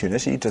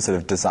opportunity to sort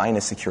of design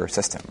a secure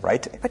system,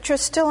 right? But you're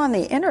still on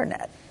the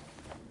internet.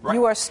 Right.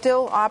 You are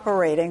still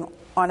operating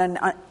on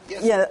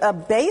a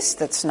base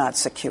that's not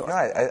secure. No,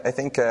 I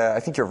think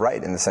you're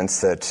right in the sense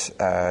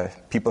that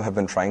people have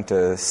been trying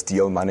to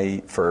steal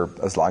money for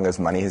as long as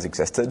money has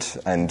existed,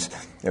 and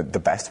the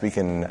best we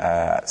can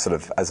sort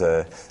of as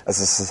a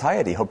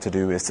society hope to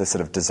do is to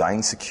sort of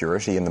design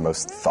security in the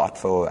most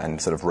thoughtful and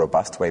sort of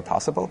robust way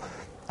possible,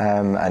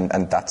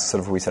 and that's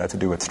sort of what we set out to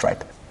do with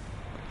Stripe.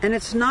 And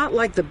it's not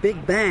like the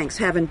big banks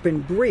haven't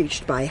been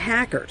breached by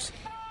hackers.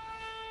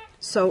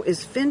 So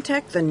is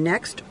fintech the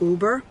next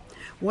Uber?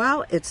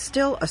 Well, it's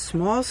still a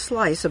small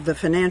slice of the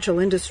financial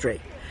industry,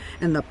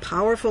 and the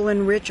powerful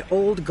and rich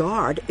old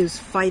guard is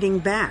fighting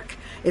back,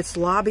 its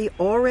lobby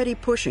already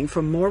pushing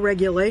for more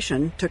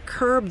regulation to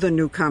curb the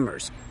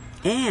newcomers.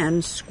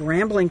 And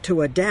scrambling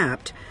to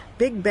adapt,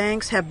 big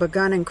banks have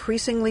begun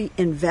increasingly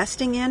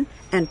investing in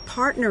and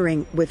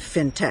partnering with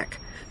fintech,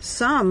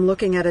 some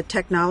looking at a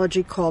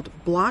technology called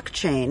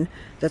blockchain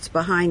that's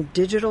behind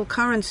digital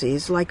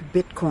currencies like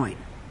Bitcoin.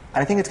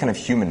 And I think it's kind of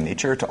human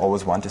nature to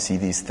always want to see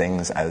these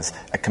things as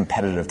a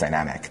competitive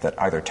dynamic, that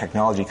either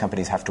technology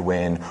companies have to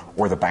win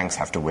or the banks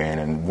have to win,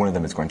 and one of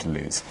them is going to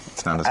lose.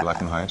 Stand as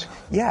black and white.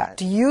 Yeah.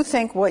 Do you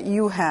think what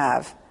you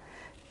have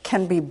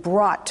can be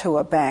brought to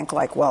a bank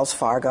like Wells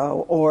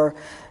Fargo or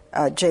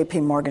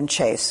JP Morgan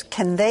Chase?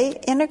 Can they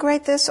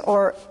integrate this,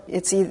 or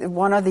it's either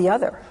one or the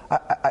other?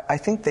 I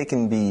think they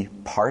can be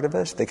part of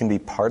it. They can be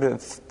part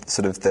of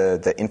sort of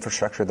the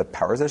infrastructure that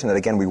powers it. And that,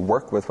 again, we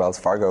work with Wells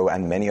Fargo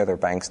and many other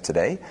banks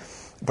today.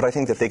 But I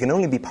think that they can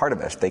only be part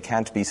of it. They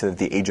can't be sort of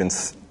the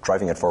agents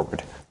driving it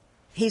forward.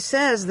 He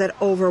says that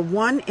over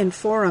 1 in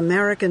 4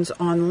 Americans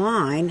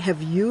online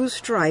have used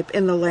Stripe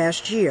in the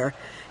last year,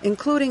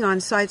 including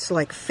on sites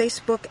like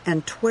Facebook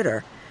and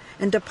Twitter,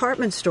 and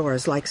department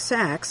stores like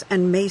Saks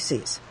and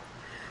Macy's.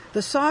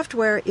 The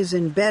software is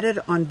embedded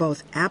on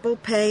both Apple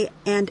Pay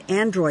and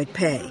Android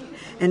Pay,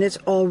 and it's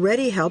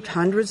already helped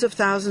hundreds of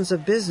thousands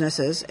of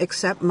businesses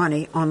accept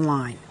money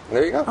online.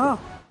 There you go. Oh.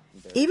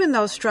 Even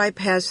though Stripe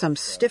has some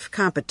stiff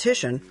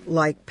competition,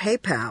 like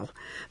PayPal,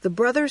 the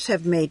brothers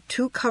have made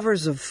 2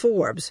 covers of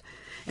Forbes,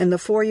 and the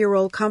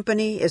 4-year-old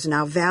company is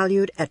now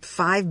valued at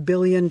 $5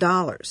 billion.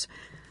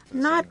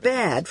 Not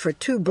bad for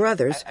 2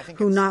 brothers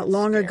who not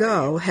long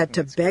ago had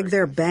to beg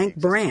their bank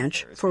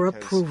branch for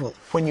approval.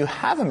 When you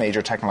have a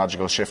major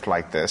technological shift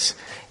like this,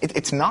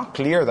 it's not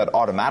clear that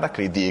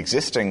automatically the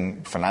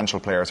existing financial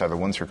players are the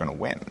ones who are going to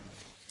win.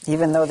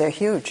 Even though they're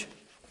huge.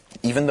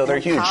 Even though they're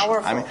huge.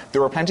 Powerful. I mean,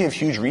 there were plenty of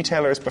huge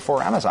retailers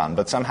before Amazon,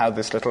 but somehow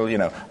this little,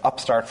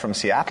 upstart from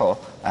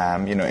Seattle,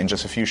 in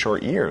just a few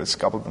short years,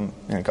 gobbled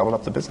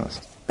up the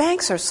business.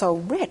 Banks are so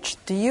rich.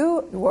 Do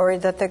you worry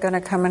that they're going to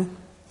come and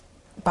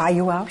buy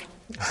you out?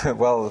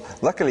 Well,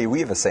 luckily we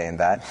have a say in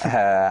that,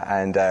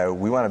 and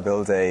we want to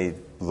build a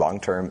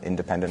long-term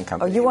independent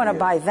company. Oh, you want to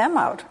buy them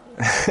out?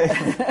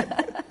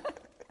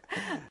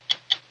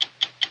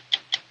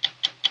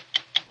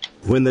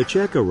 When the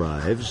check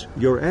arrives,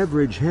 your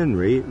average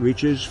Henry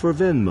reaches for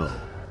Venmo.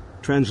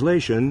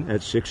 Translation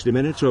at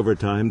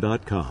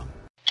 60minutesovertime.com.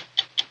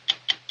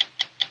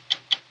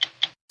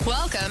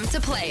 Welcome to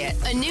Play It,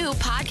 a new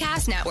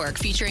podcast network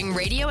featuring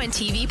radio and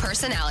TV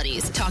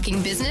personalities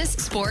talking business,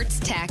 sports,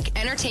 tech,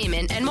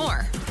 entertainment, and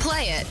more.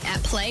 Play it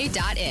at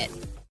play.it.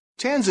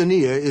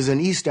 Tanzania is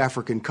an East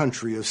African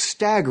country of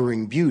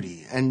staggering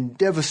beauty and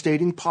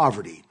devastating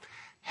poverty.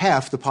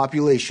 Half the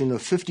population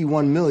of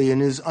 51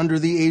 million is under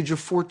the age of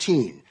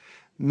 14,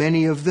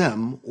 many of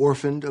them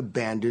orphaned,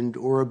 abandoned,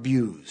 or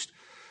abused.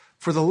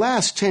 For the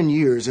last 10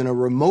 years, in a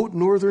remote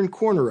northern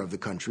corner of the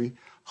country,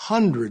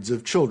 hundreds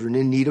of children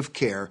in need of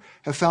care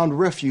have found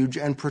refuge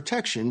and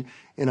protection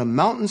in a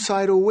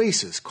mountainside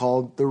oasis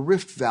called the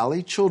Rift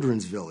Valley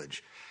Children's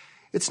Village.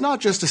 It's not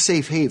just a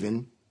safe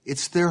haven,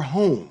 it's their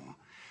home.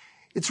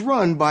 It's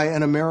run by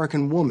an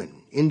American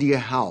woman, India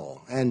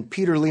Howell, and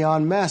Peter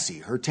Leon Massey,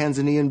 her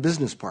Tanzanian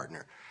business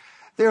partner.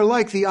 They're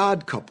like the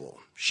odd couple.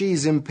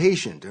 She's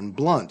impatient and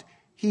blunt.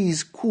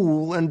 He's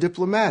cool and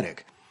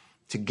diplomatic.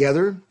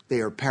 Together, they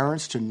are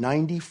parents to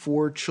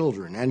 94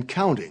 children and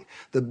counting,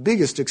 the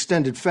biggest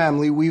extended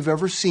family we've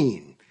ever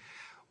seen.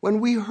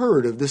 When we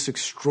heard of this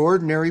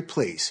extraordinary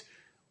place,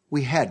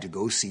 we had to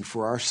go see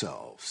for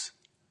ourselves.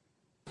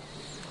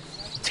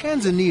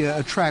 Tanzania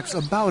attracts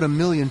about 1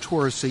 million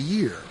tourists a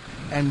year,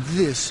 and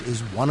this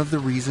is one of the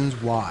reasons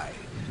why.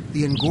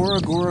 the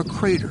Ngorongoro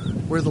Crater,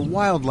 where the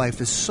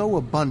wildlife is so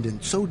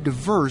abundant, so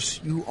diverse,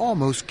 you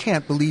almost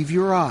can't believe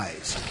your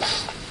eyes.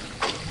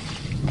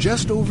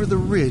 Just over the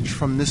ridge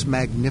from this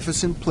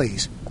magnificent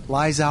place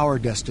lies our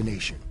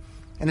destination,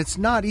 and it's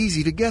not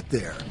easy to get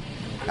there.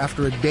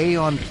 After a day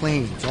on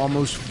plains,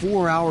 almost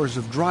 4 hours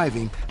of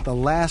driving, the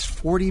last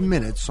 40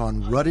 minutes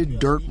on rutted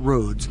dirt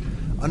roads,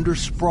 under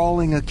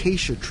sprawling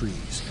acacia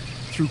trees,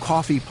 through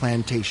coffee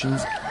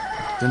plantations,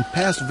 and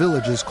past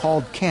villages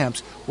called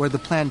camps where the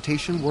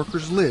plantation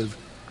workers live,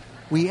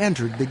 we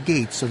entered the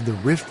gates of the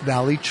Rift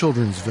Valley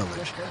Children's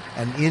Village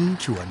and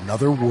into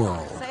another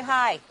world. Say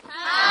hi.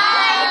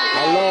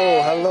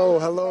 Hello, hello,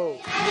 hello.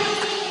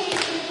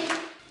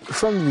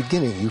 From the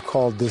beginning, you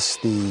called this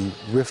the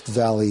Rift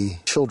Valley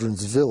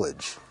Children's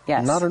Village.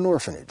 Yes. Not an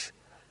orphanage.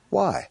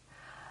 Why?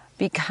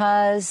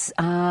 Because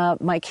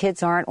my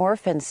kids aren't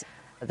orphans.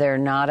 They're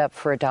not up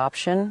for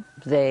adoption.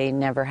 They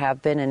never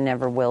have been and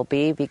never will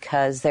be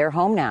because they're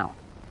home now.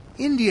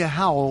 India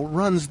Howell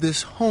runs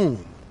this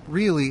home,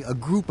 really a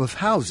group of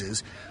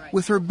houses,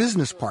 with her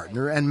business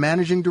partner and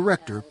managing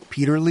director,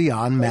 Peter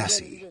Leon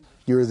Massey.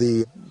 You're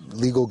the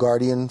legal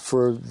guardian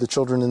for the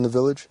children in the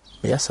village?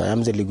 Yes, I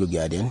am the legal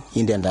guardian.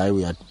 India and I,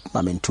 we are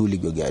two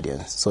legal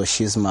guardians. So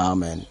she's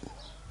mom and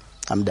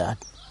I'm dad.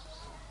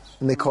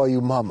 And they call you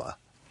Mama?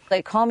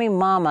 They call me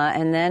Mama,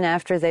 and then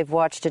after they've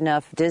watched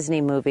enough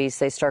Disney movies,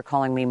 they start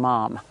calling me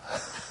Mom.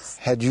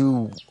 Had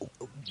you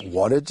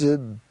wanted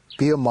to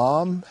be a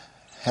mom,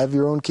 have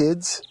your own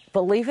kids?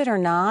 Believe it or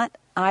not,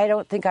 I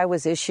don't think I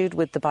was issued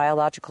with the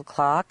biological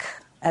clock.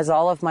 As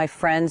all of my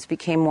friends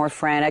became more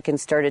frantic and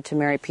started to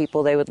marry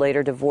people they would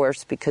later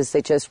divorce because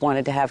they just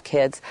wanted to have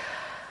kids,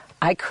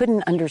 I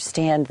couldn't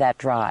understand that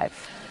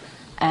drive.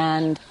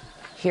 And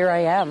here I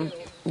am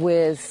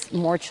with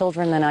more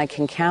children than I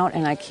can count,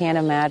 and I can't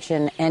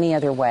imagine any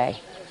other way.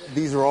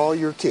 These are all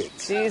your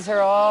kids? These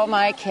are all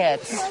my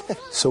kids.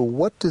 So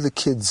what do the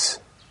kids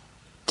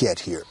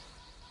get here?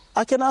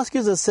 I can ask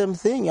you the same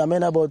thing.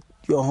 About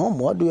your home.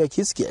 What do your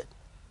kids get?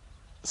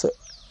 So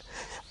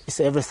it's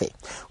everything.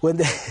 When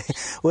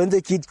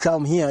the kids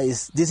come here,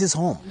 this is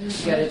home. You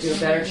got to do a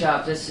better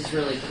job. This is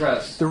really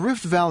gross. The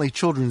Rift Valley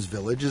Children's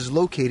Village is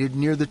located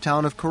near the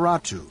town of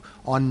Karatu,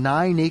 on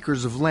 9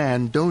 acres of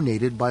land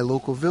donated by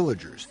local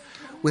villagers,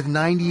 with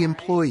 90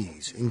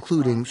 employees,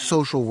 including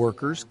social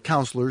workers,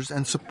 counselors,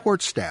 and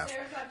support staff,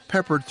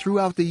 peppered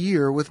throughout the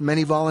year with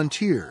many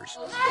volunteers.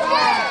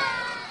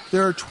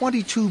 There are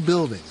 22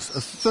 buildings, a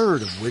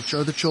third of which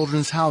are the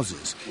children's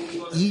houses.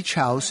 Each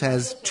house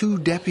has 2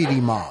 deputy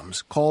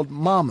moms, called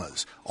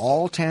mamas,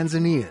 all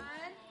Tanzanian.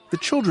 The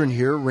children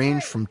here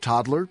range from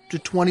toddler to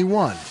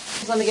 21.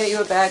 Let me get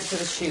you a bag for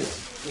the shoe.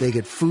 They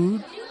get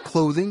food,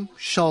 clothing,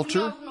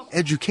 shelter,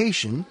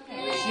 education,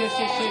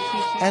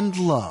 and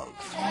love.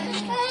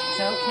 It's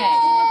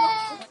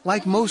okay.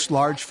 Like most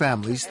large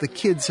families, the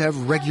kids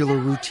have regular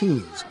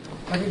routines.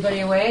 Everybody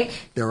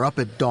awake? They're up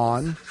at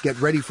dawn, get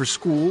ready for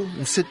school,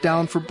 and sit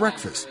down for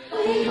breakfast.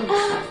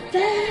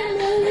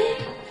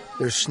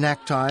 There's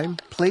snack time,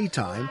 play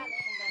time,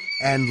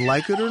 and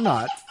like it or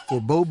not, for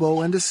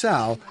Bobo and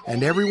Asal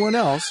and everyone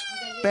else,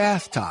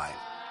 bath time.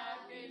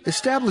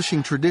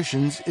 Establishing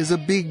traditions is a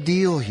big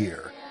deal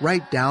here,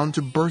 right down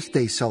to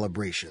birthday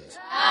celebrations.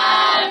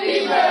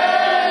 Happy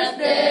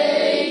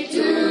birthday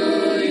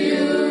to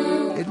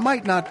you. It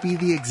might not be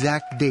the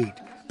exact date,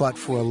 but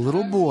for a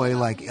little boy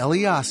like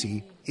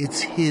Eliasi,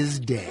 it's his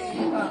day.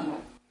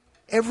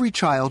 Every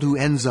child who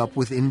ends up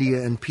with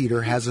India and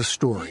Peter has a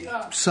story,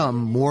 some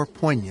more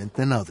poignant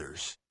than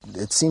others.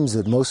 It seems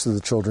that most of the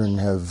children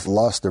have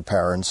lost their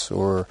parents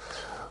or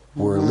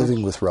were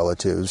living with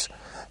relatives,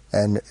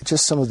 and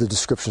just some of the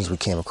descriptions we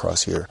came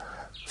across here.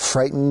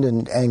 Frightened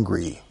and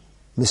angry,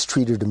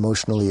 mistreated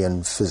emotionally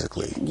and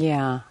physically.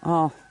 Yeah,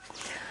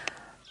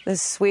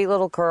 this sweet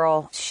little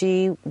girl,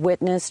 she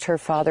witnessed her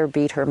father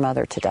beat her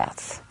mother to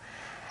death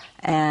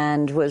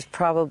and was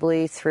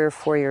probably 3 or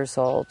 4 years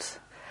old.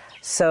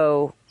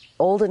 So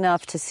old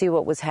enough to see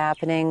what was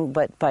happening,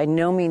 but by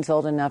no means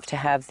old enough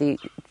to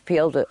be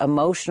able to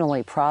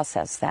emotionally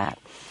process that.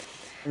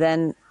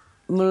 Then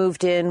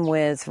moved in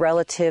with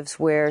relatives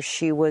where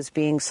she was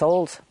being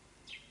sold.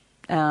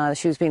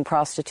 She was being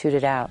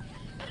prostituted out.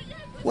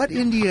 What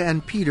India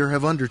and Peter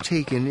have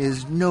undertaken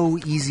is no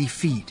easy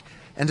feat,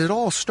 and it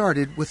all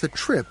started with a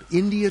trip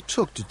India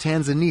took to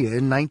Tanzania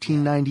in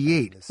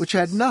 1998, which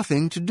had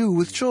nothing to do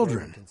with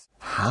children.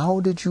 How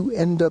did you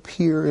end up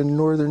here in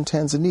northern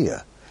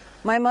Tanzania?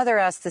 My mother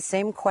asked the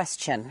same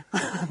question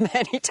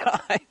many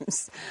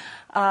times.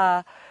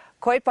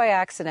 Quite by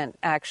accident,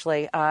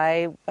 actually.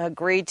 I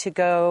agreed to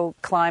go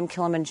climb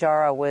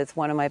Kilimanjaro with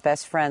one of my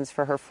best friends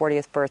for her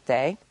 40th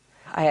birthday.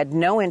 I had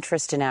no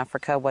interest in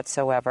Africa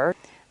whatsoever,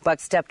 but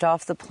stepped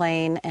off the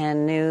plane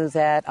and knew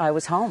that I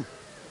was home.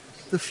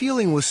 The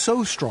feeling was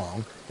so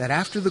strong that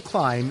after the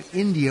climb,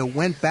 India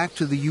went back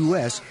to the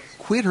U.S.,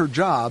 quit her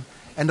job,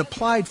 and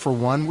applied for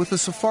one with a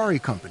safari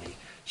company.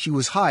 She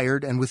was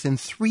hired and within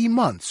 3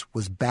 months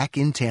was back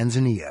in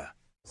Tanzania.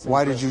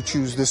 Why did you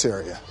choose this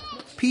area?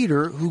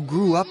 Peter, who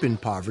grew up in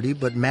poverty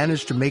but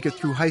managed to make it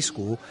through high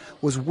school,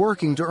 was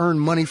working to earn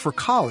money for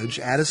college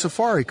at a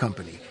safari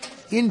company.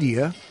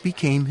 India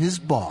became his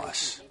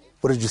boss.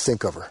 What did you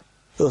think of her?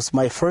 It was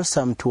my first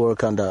time to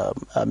work under,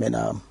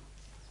 a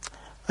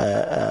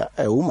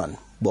woman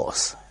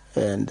boss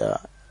and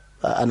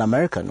an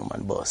American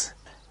woman boss.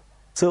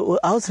 So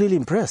I was really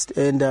impressed,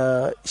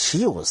 and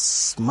she was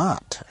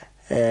smart,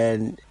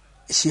 and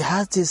she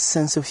has this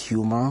sense of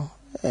humor,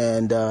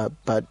 and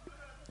but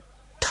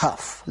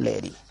tough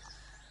lady.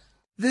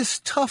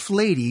 This tough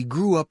lady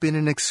grew up in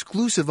an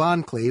exclusive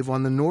enclave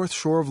on the North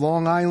Shore of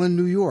Long Island,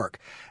 New York,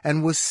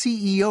 and was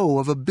CEO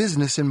of a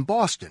business in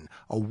Boston,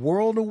 a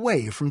world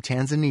away from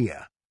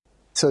Tanzania.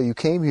 So you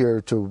came here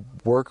to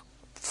work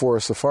for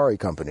a safari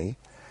company.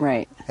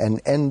 Right.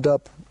 And end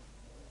up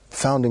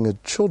founding a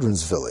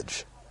children's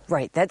village.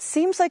 Right. That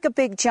seems like a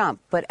big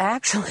jump, but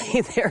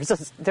actually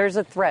there's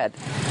a thread.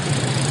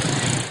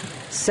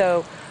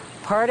 So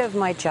part of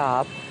my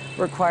job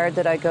required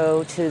that I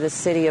go to the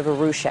city of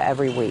Arusha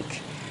every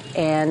week.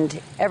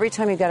 And every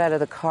time you got out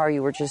of the car,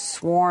 you were just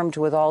swarmed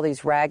with all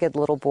these ragged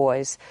little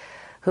boys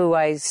who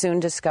I soon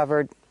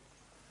discovered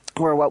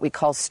were what we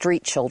call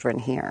street children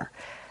here.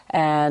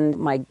 And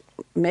my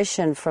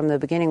mission from the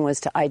beginning was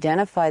to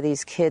identify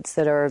these kids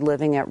that are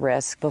living at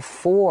risk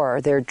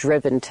before they're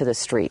driven to the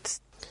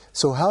streets.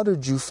 So how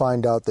did you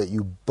find out that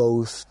you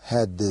both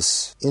had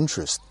this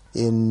interest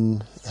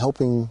in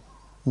helping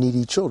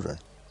needy children?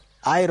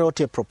 I wrote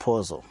a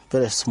proposal,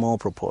 very small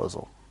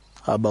proposal,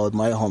 about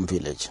my home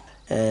village.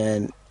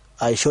 And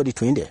I showed it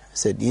to India. I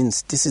said,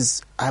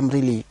 I'm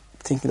really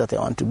thinking that I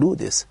want to do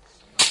this.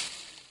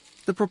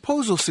 The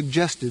proposal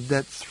suggested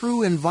that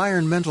through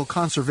environmental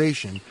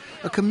conservation,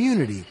 a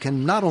community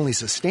can not only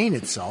sustain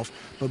itself,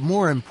 but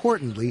more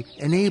importantly,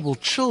 enable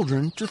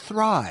children to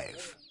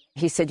thrive.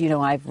 He said,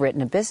 I've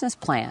written a business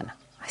plan.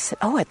 I said,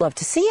 I'd love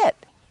to see it.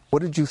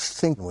 What did you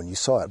think when you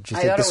saw it? Did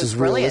you think this is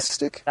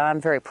realistic?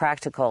 I'm very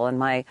practical, and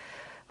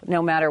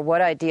no matter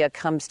what idea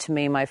comes to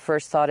me, my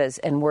first thought is,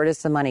 and where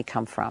does the money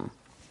come from?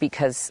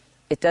 Because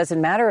it doesn't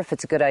matter if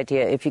it's a good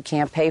idea if you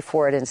can't pay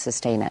for it and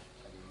sustain it.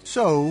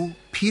 So,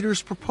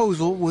 Peter's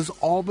proposal was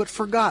all but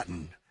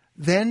forgotten.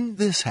 Then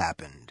this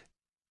happened.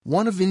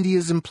 One of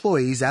India's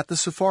employees at the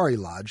Safari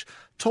Lodge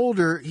told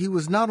her he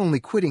was not only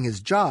quitting his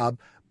job,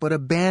 but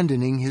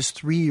abandoning his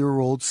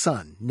 3-year-old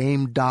son,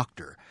 named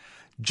Doctor.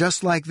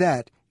 Just like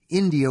that,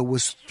 India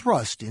was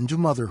thrust into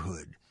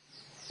motherhood.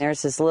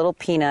 There's this little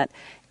peanut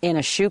in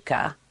a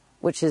shuka,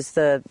 which is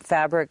the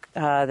fabric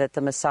that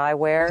the Maasai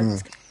wear.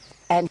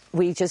 And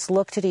we just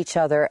looked at each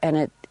other,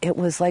 and it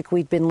was like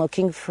we'd been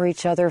looking for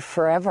each other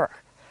forever.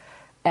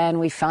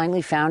 And we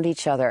finally found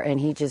each other, and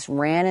he just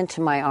ran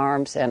into my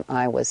arms, and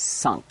I was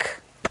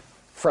sunk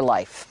for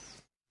life.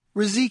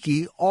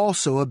 Riziki,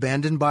 also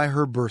abandoned by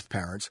her birth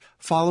parents,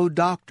 followed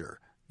Doctor.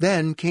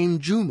 Then came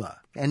Juma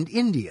and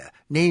India,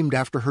 named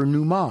after her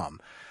new mom.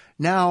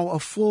 Now a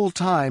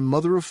full-time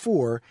mother of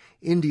 4,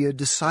 India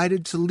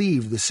decided to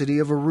leave the city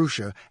of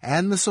Arusha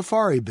and the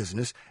safari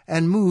business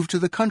and move to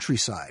the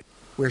countryside,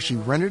 where she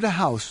rented a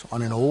house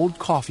on an old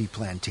coffee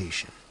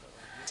plantation.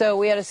 So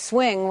we had a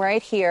swing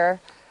right here.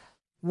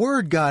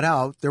 Word got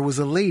out there was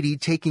a lady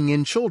taking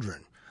in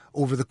children.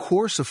 Over the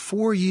course of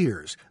 4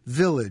 years,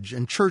 village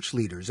and church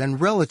leaders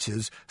and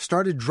relatives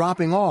started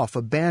dropping off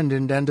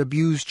abandoned and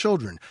abused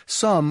children,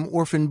 some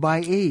orphaned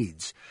by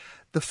AIDS.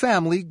 The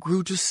family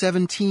grew to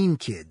 17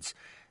 kids.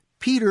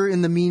 Peter,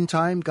 in the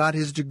meantime, got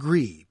his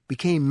degree,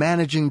 became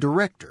managing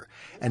director,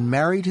 and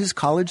married his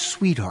college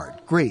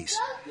sweetheart, Grace.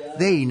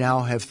 They now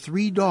have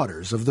 3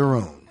 daughters of their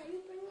own.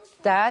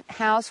 That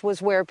house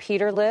was where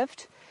Peter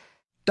lived?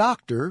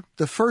 Doctor,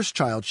 the first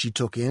child she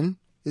took in,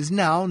 is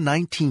now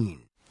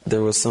 19.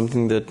 There was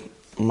something that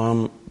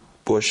Mom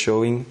was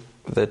showing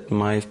that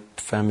my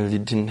family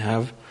didn't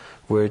have,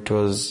 where it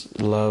was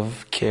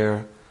love,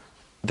 care,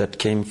 that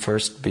came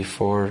first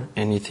before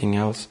anything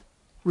else.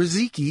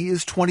 Riziki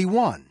is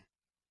 21.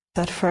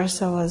 At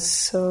first I was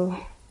so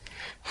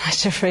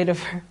much afraid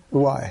of her.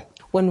 Why?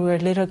 When we were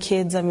little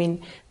kids,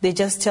 they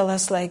just tell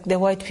us the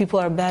white people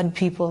are bad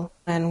people.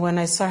 And when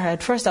I saw her,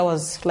 at first I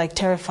was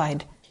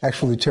terrified.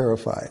 Actually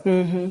terrified?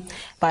 Mm-hmm.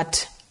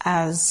 But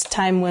as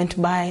time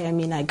went by,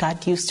 I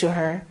got used to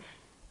her,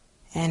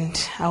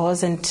 and I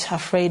wasn't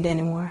afraid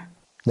anymore.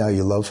 Now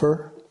you love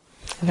her?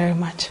 Very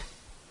much.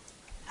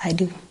 I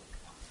do.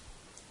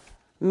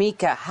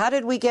 Mika. How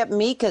did we get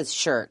Mika's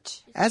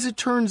shirt? As it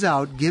turns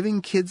out,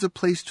 giving kids a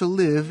place to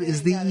live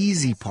is the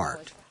easy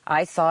part.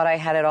 I thought I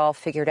had it all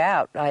figured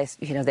out.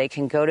 They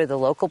can go to the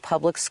local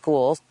public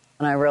schools,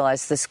 and I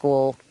realized the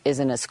school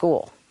isn't a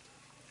school,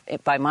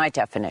 by my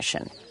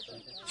definition.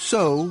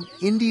 So,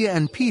 India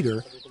and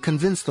Peter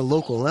convinced the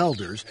local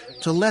elders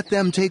to let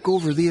them take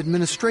over the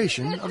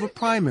administration of a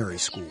primary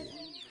school.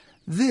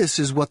 This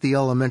is what the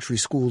elementary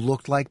school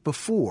looked like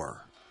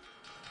before.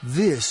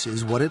 This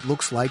is what it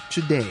looks like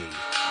today.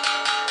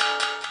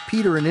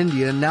 Peter and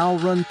India now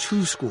run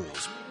 2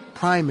 schools,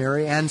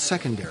 primary and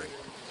secondary.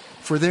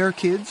 For their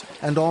kids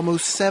and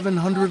almost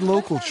 700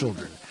 local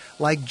children,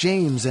 like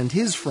James and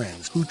his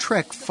friends who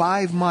trek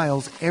 5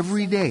 miles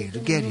every day to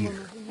get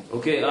here.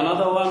 Okay,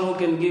 another one who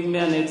can give me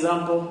an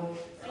example?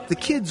 The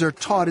kids are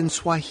taught in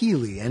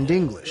Swahili and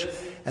English,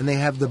 and they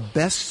have the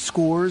best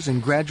scores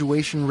and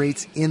graduation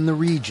rates in the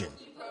region.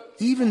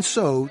 Even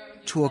so,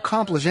 to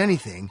accomplish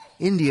anything,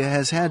 India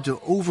has had to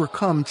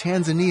overcome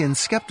Tanzanian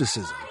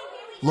skepticism.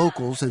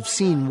 Locals have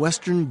seen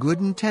Western good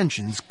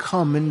intentions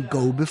come and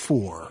go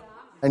before.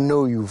 I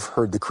know you've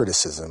heard the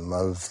criticism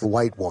of the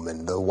white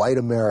woman, the white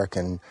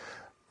American,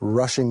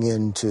 rushing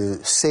in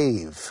to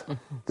save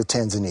the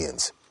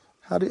Tanzanians.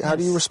 How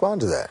do you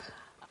respond to that?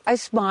 I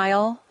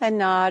smile and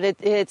nod.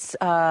 It's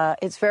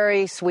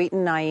very sweet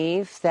and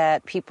naive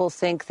that people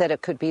think that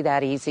it could be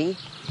that easy.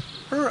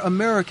 Her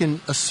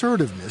American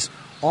assertiveness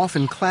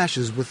often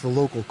clashes with the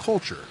local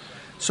culture,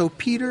 so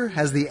Peter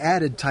has the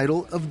added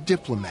title of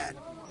diplomat.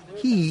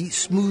 He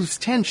smooths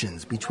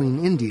tensions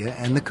between India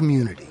and the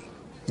community.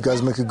 You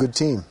guys make a good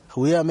team.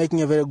 We are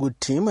making a very good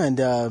team,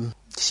 and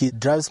she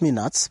drives me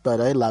nuts,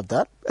 but I love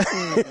that.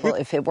 Well,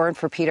 if it weren't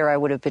for Peter, I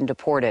would have been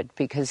deported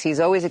because he's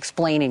always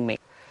explaining me.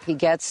 He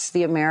gets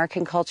the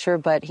American culture,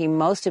 but he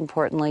most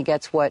importantly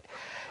gets what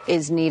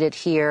is needed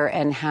here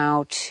and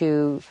how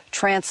to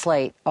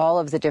translate all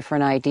of the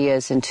different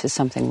ideas into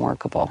something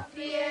workable.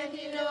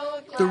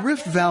 The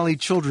Rift Valley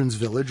Children's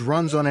Village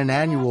runs on an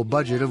annual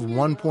budget of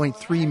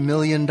 $1.3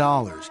 million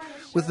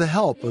with the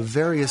help of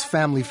various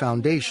family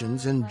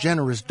foundations and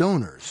generous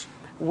donors.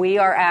 We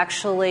are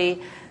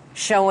actually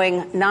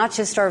showing not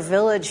just our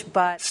village,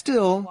 but...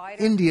 Still,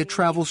 India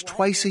travels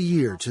twice a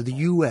year to the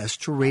U.S.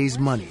 to raise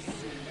money.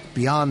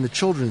 Beyond the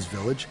Children's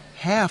Village,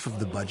 half of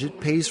the budget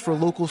pays for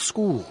local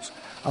schools,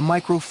 a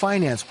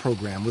microfinance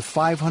program with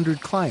 500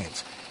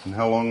 clients. And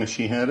how long has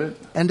she had it?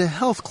 And a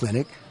health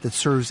clinic that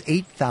serves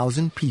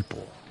 8,000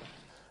 people.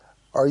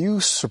 Are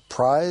you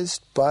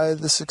surprised by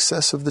the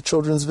success of the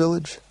Children's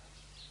Village?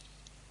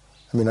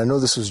 I mean, I know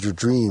this was your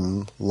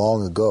dream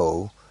long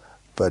ago,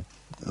 but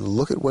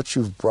look at what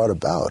you've brought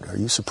about. Are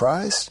you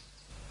surprised?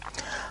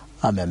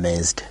 I'm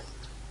amazed.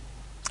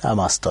 I'm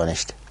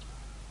astonished.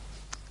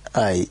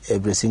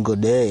 Every single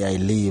day I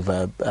leave,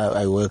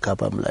 I wake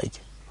up, I'm like,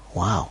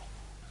 wow,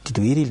 did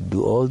we really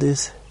do all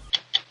this?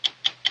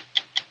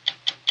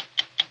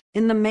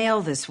 In the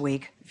mail this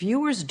week,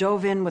 viewers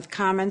dove in with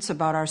comments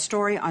about our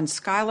story on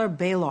Skylar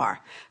Baylor,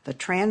 the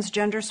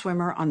transgender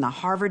swimmer on the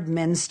Harvard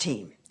men's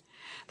team.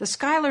 The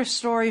Skylar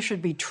story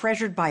should be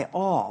treasured by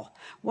all.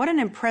 What an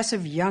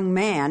impressive young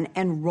man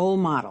and role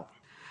model.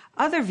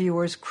 Other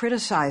viewers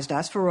criticized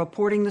us for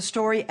reporting the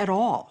story at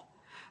all.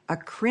 A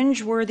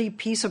cringeworthy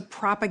piece of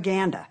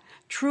propaganda,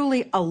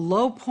 truly a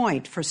low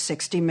point for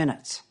 60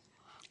 Minutes.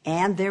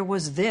 And there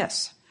was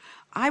this.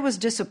 I was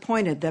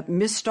disappointed that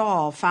Ms.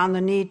 Stahl found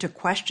the need to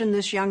question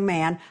this young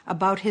man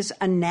about his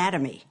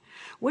anatomy.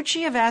 Would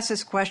she have asked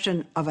this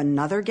question of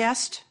another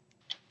guest?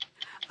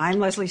 I'm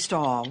Leslie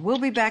Stahl. We'll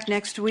be back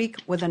next week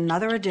with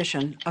another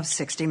edition of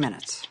 60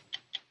 Minutes.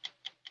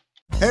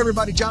 Hey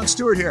everybody, Jon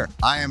Stewart here.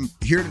 I am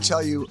here to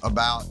tell you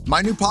about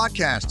my new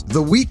podcast,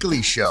 The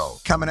Weekly Show,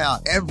 coming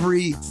out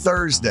every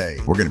Thursday.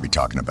 We're going to be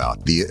talking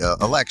about the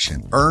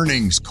election,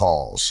 earnings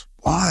calls.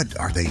 What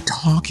are they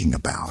talking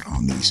about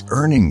on these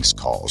earnings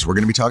calls? We're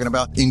going to be talking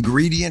about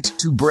ingredient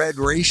to bread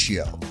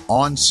ratio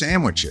on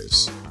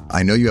sandwiches.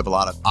 I know you have a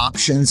lot of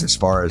options as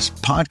far as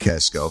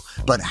podcasts go,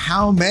 but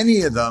how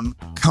many of them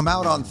come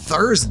out on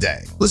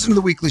Thursday? Listen to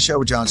The Weekly Show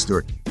with Jon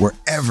Stewart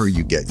wherever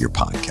you get your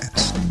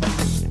podcasts.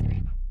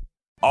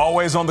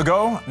 Always on the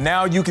go?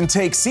 Now you can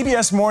take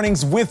CBS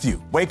Mornings with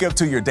you. Wake up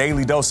to your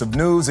daily dose of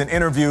news and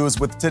interviews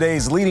with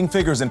today's leading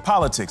figures in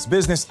politics,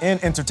 business,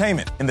 and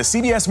entertainment in the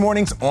CBS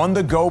Mornings On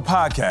the Go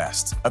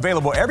podcast.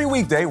 Available every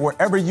weekday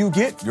wherever you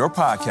get your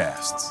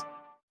podcasts.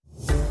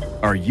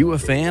 Are you a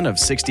fan of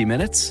 60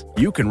 Minutes?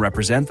 You can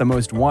represent the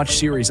most watched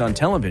series on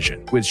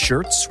television with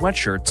shirts,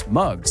 sweatshirts,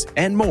 mugs,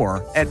 and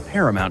more at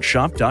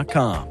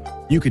ParamountShop.com.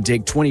 You can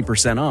take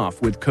 20% off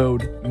with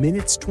code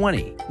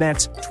MINUTES20.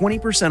 That's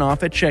 20%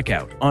 off at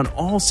checkout on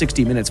all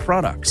 60 Minutes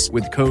products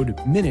with code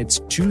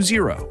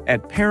MINUTES20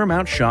 at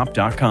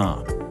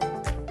ParamountShop.com.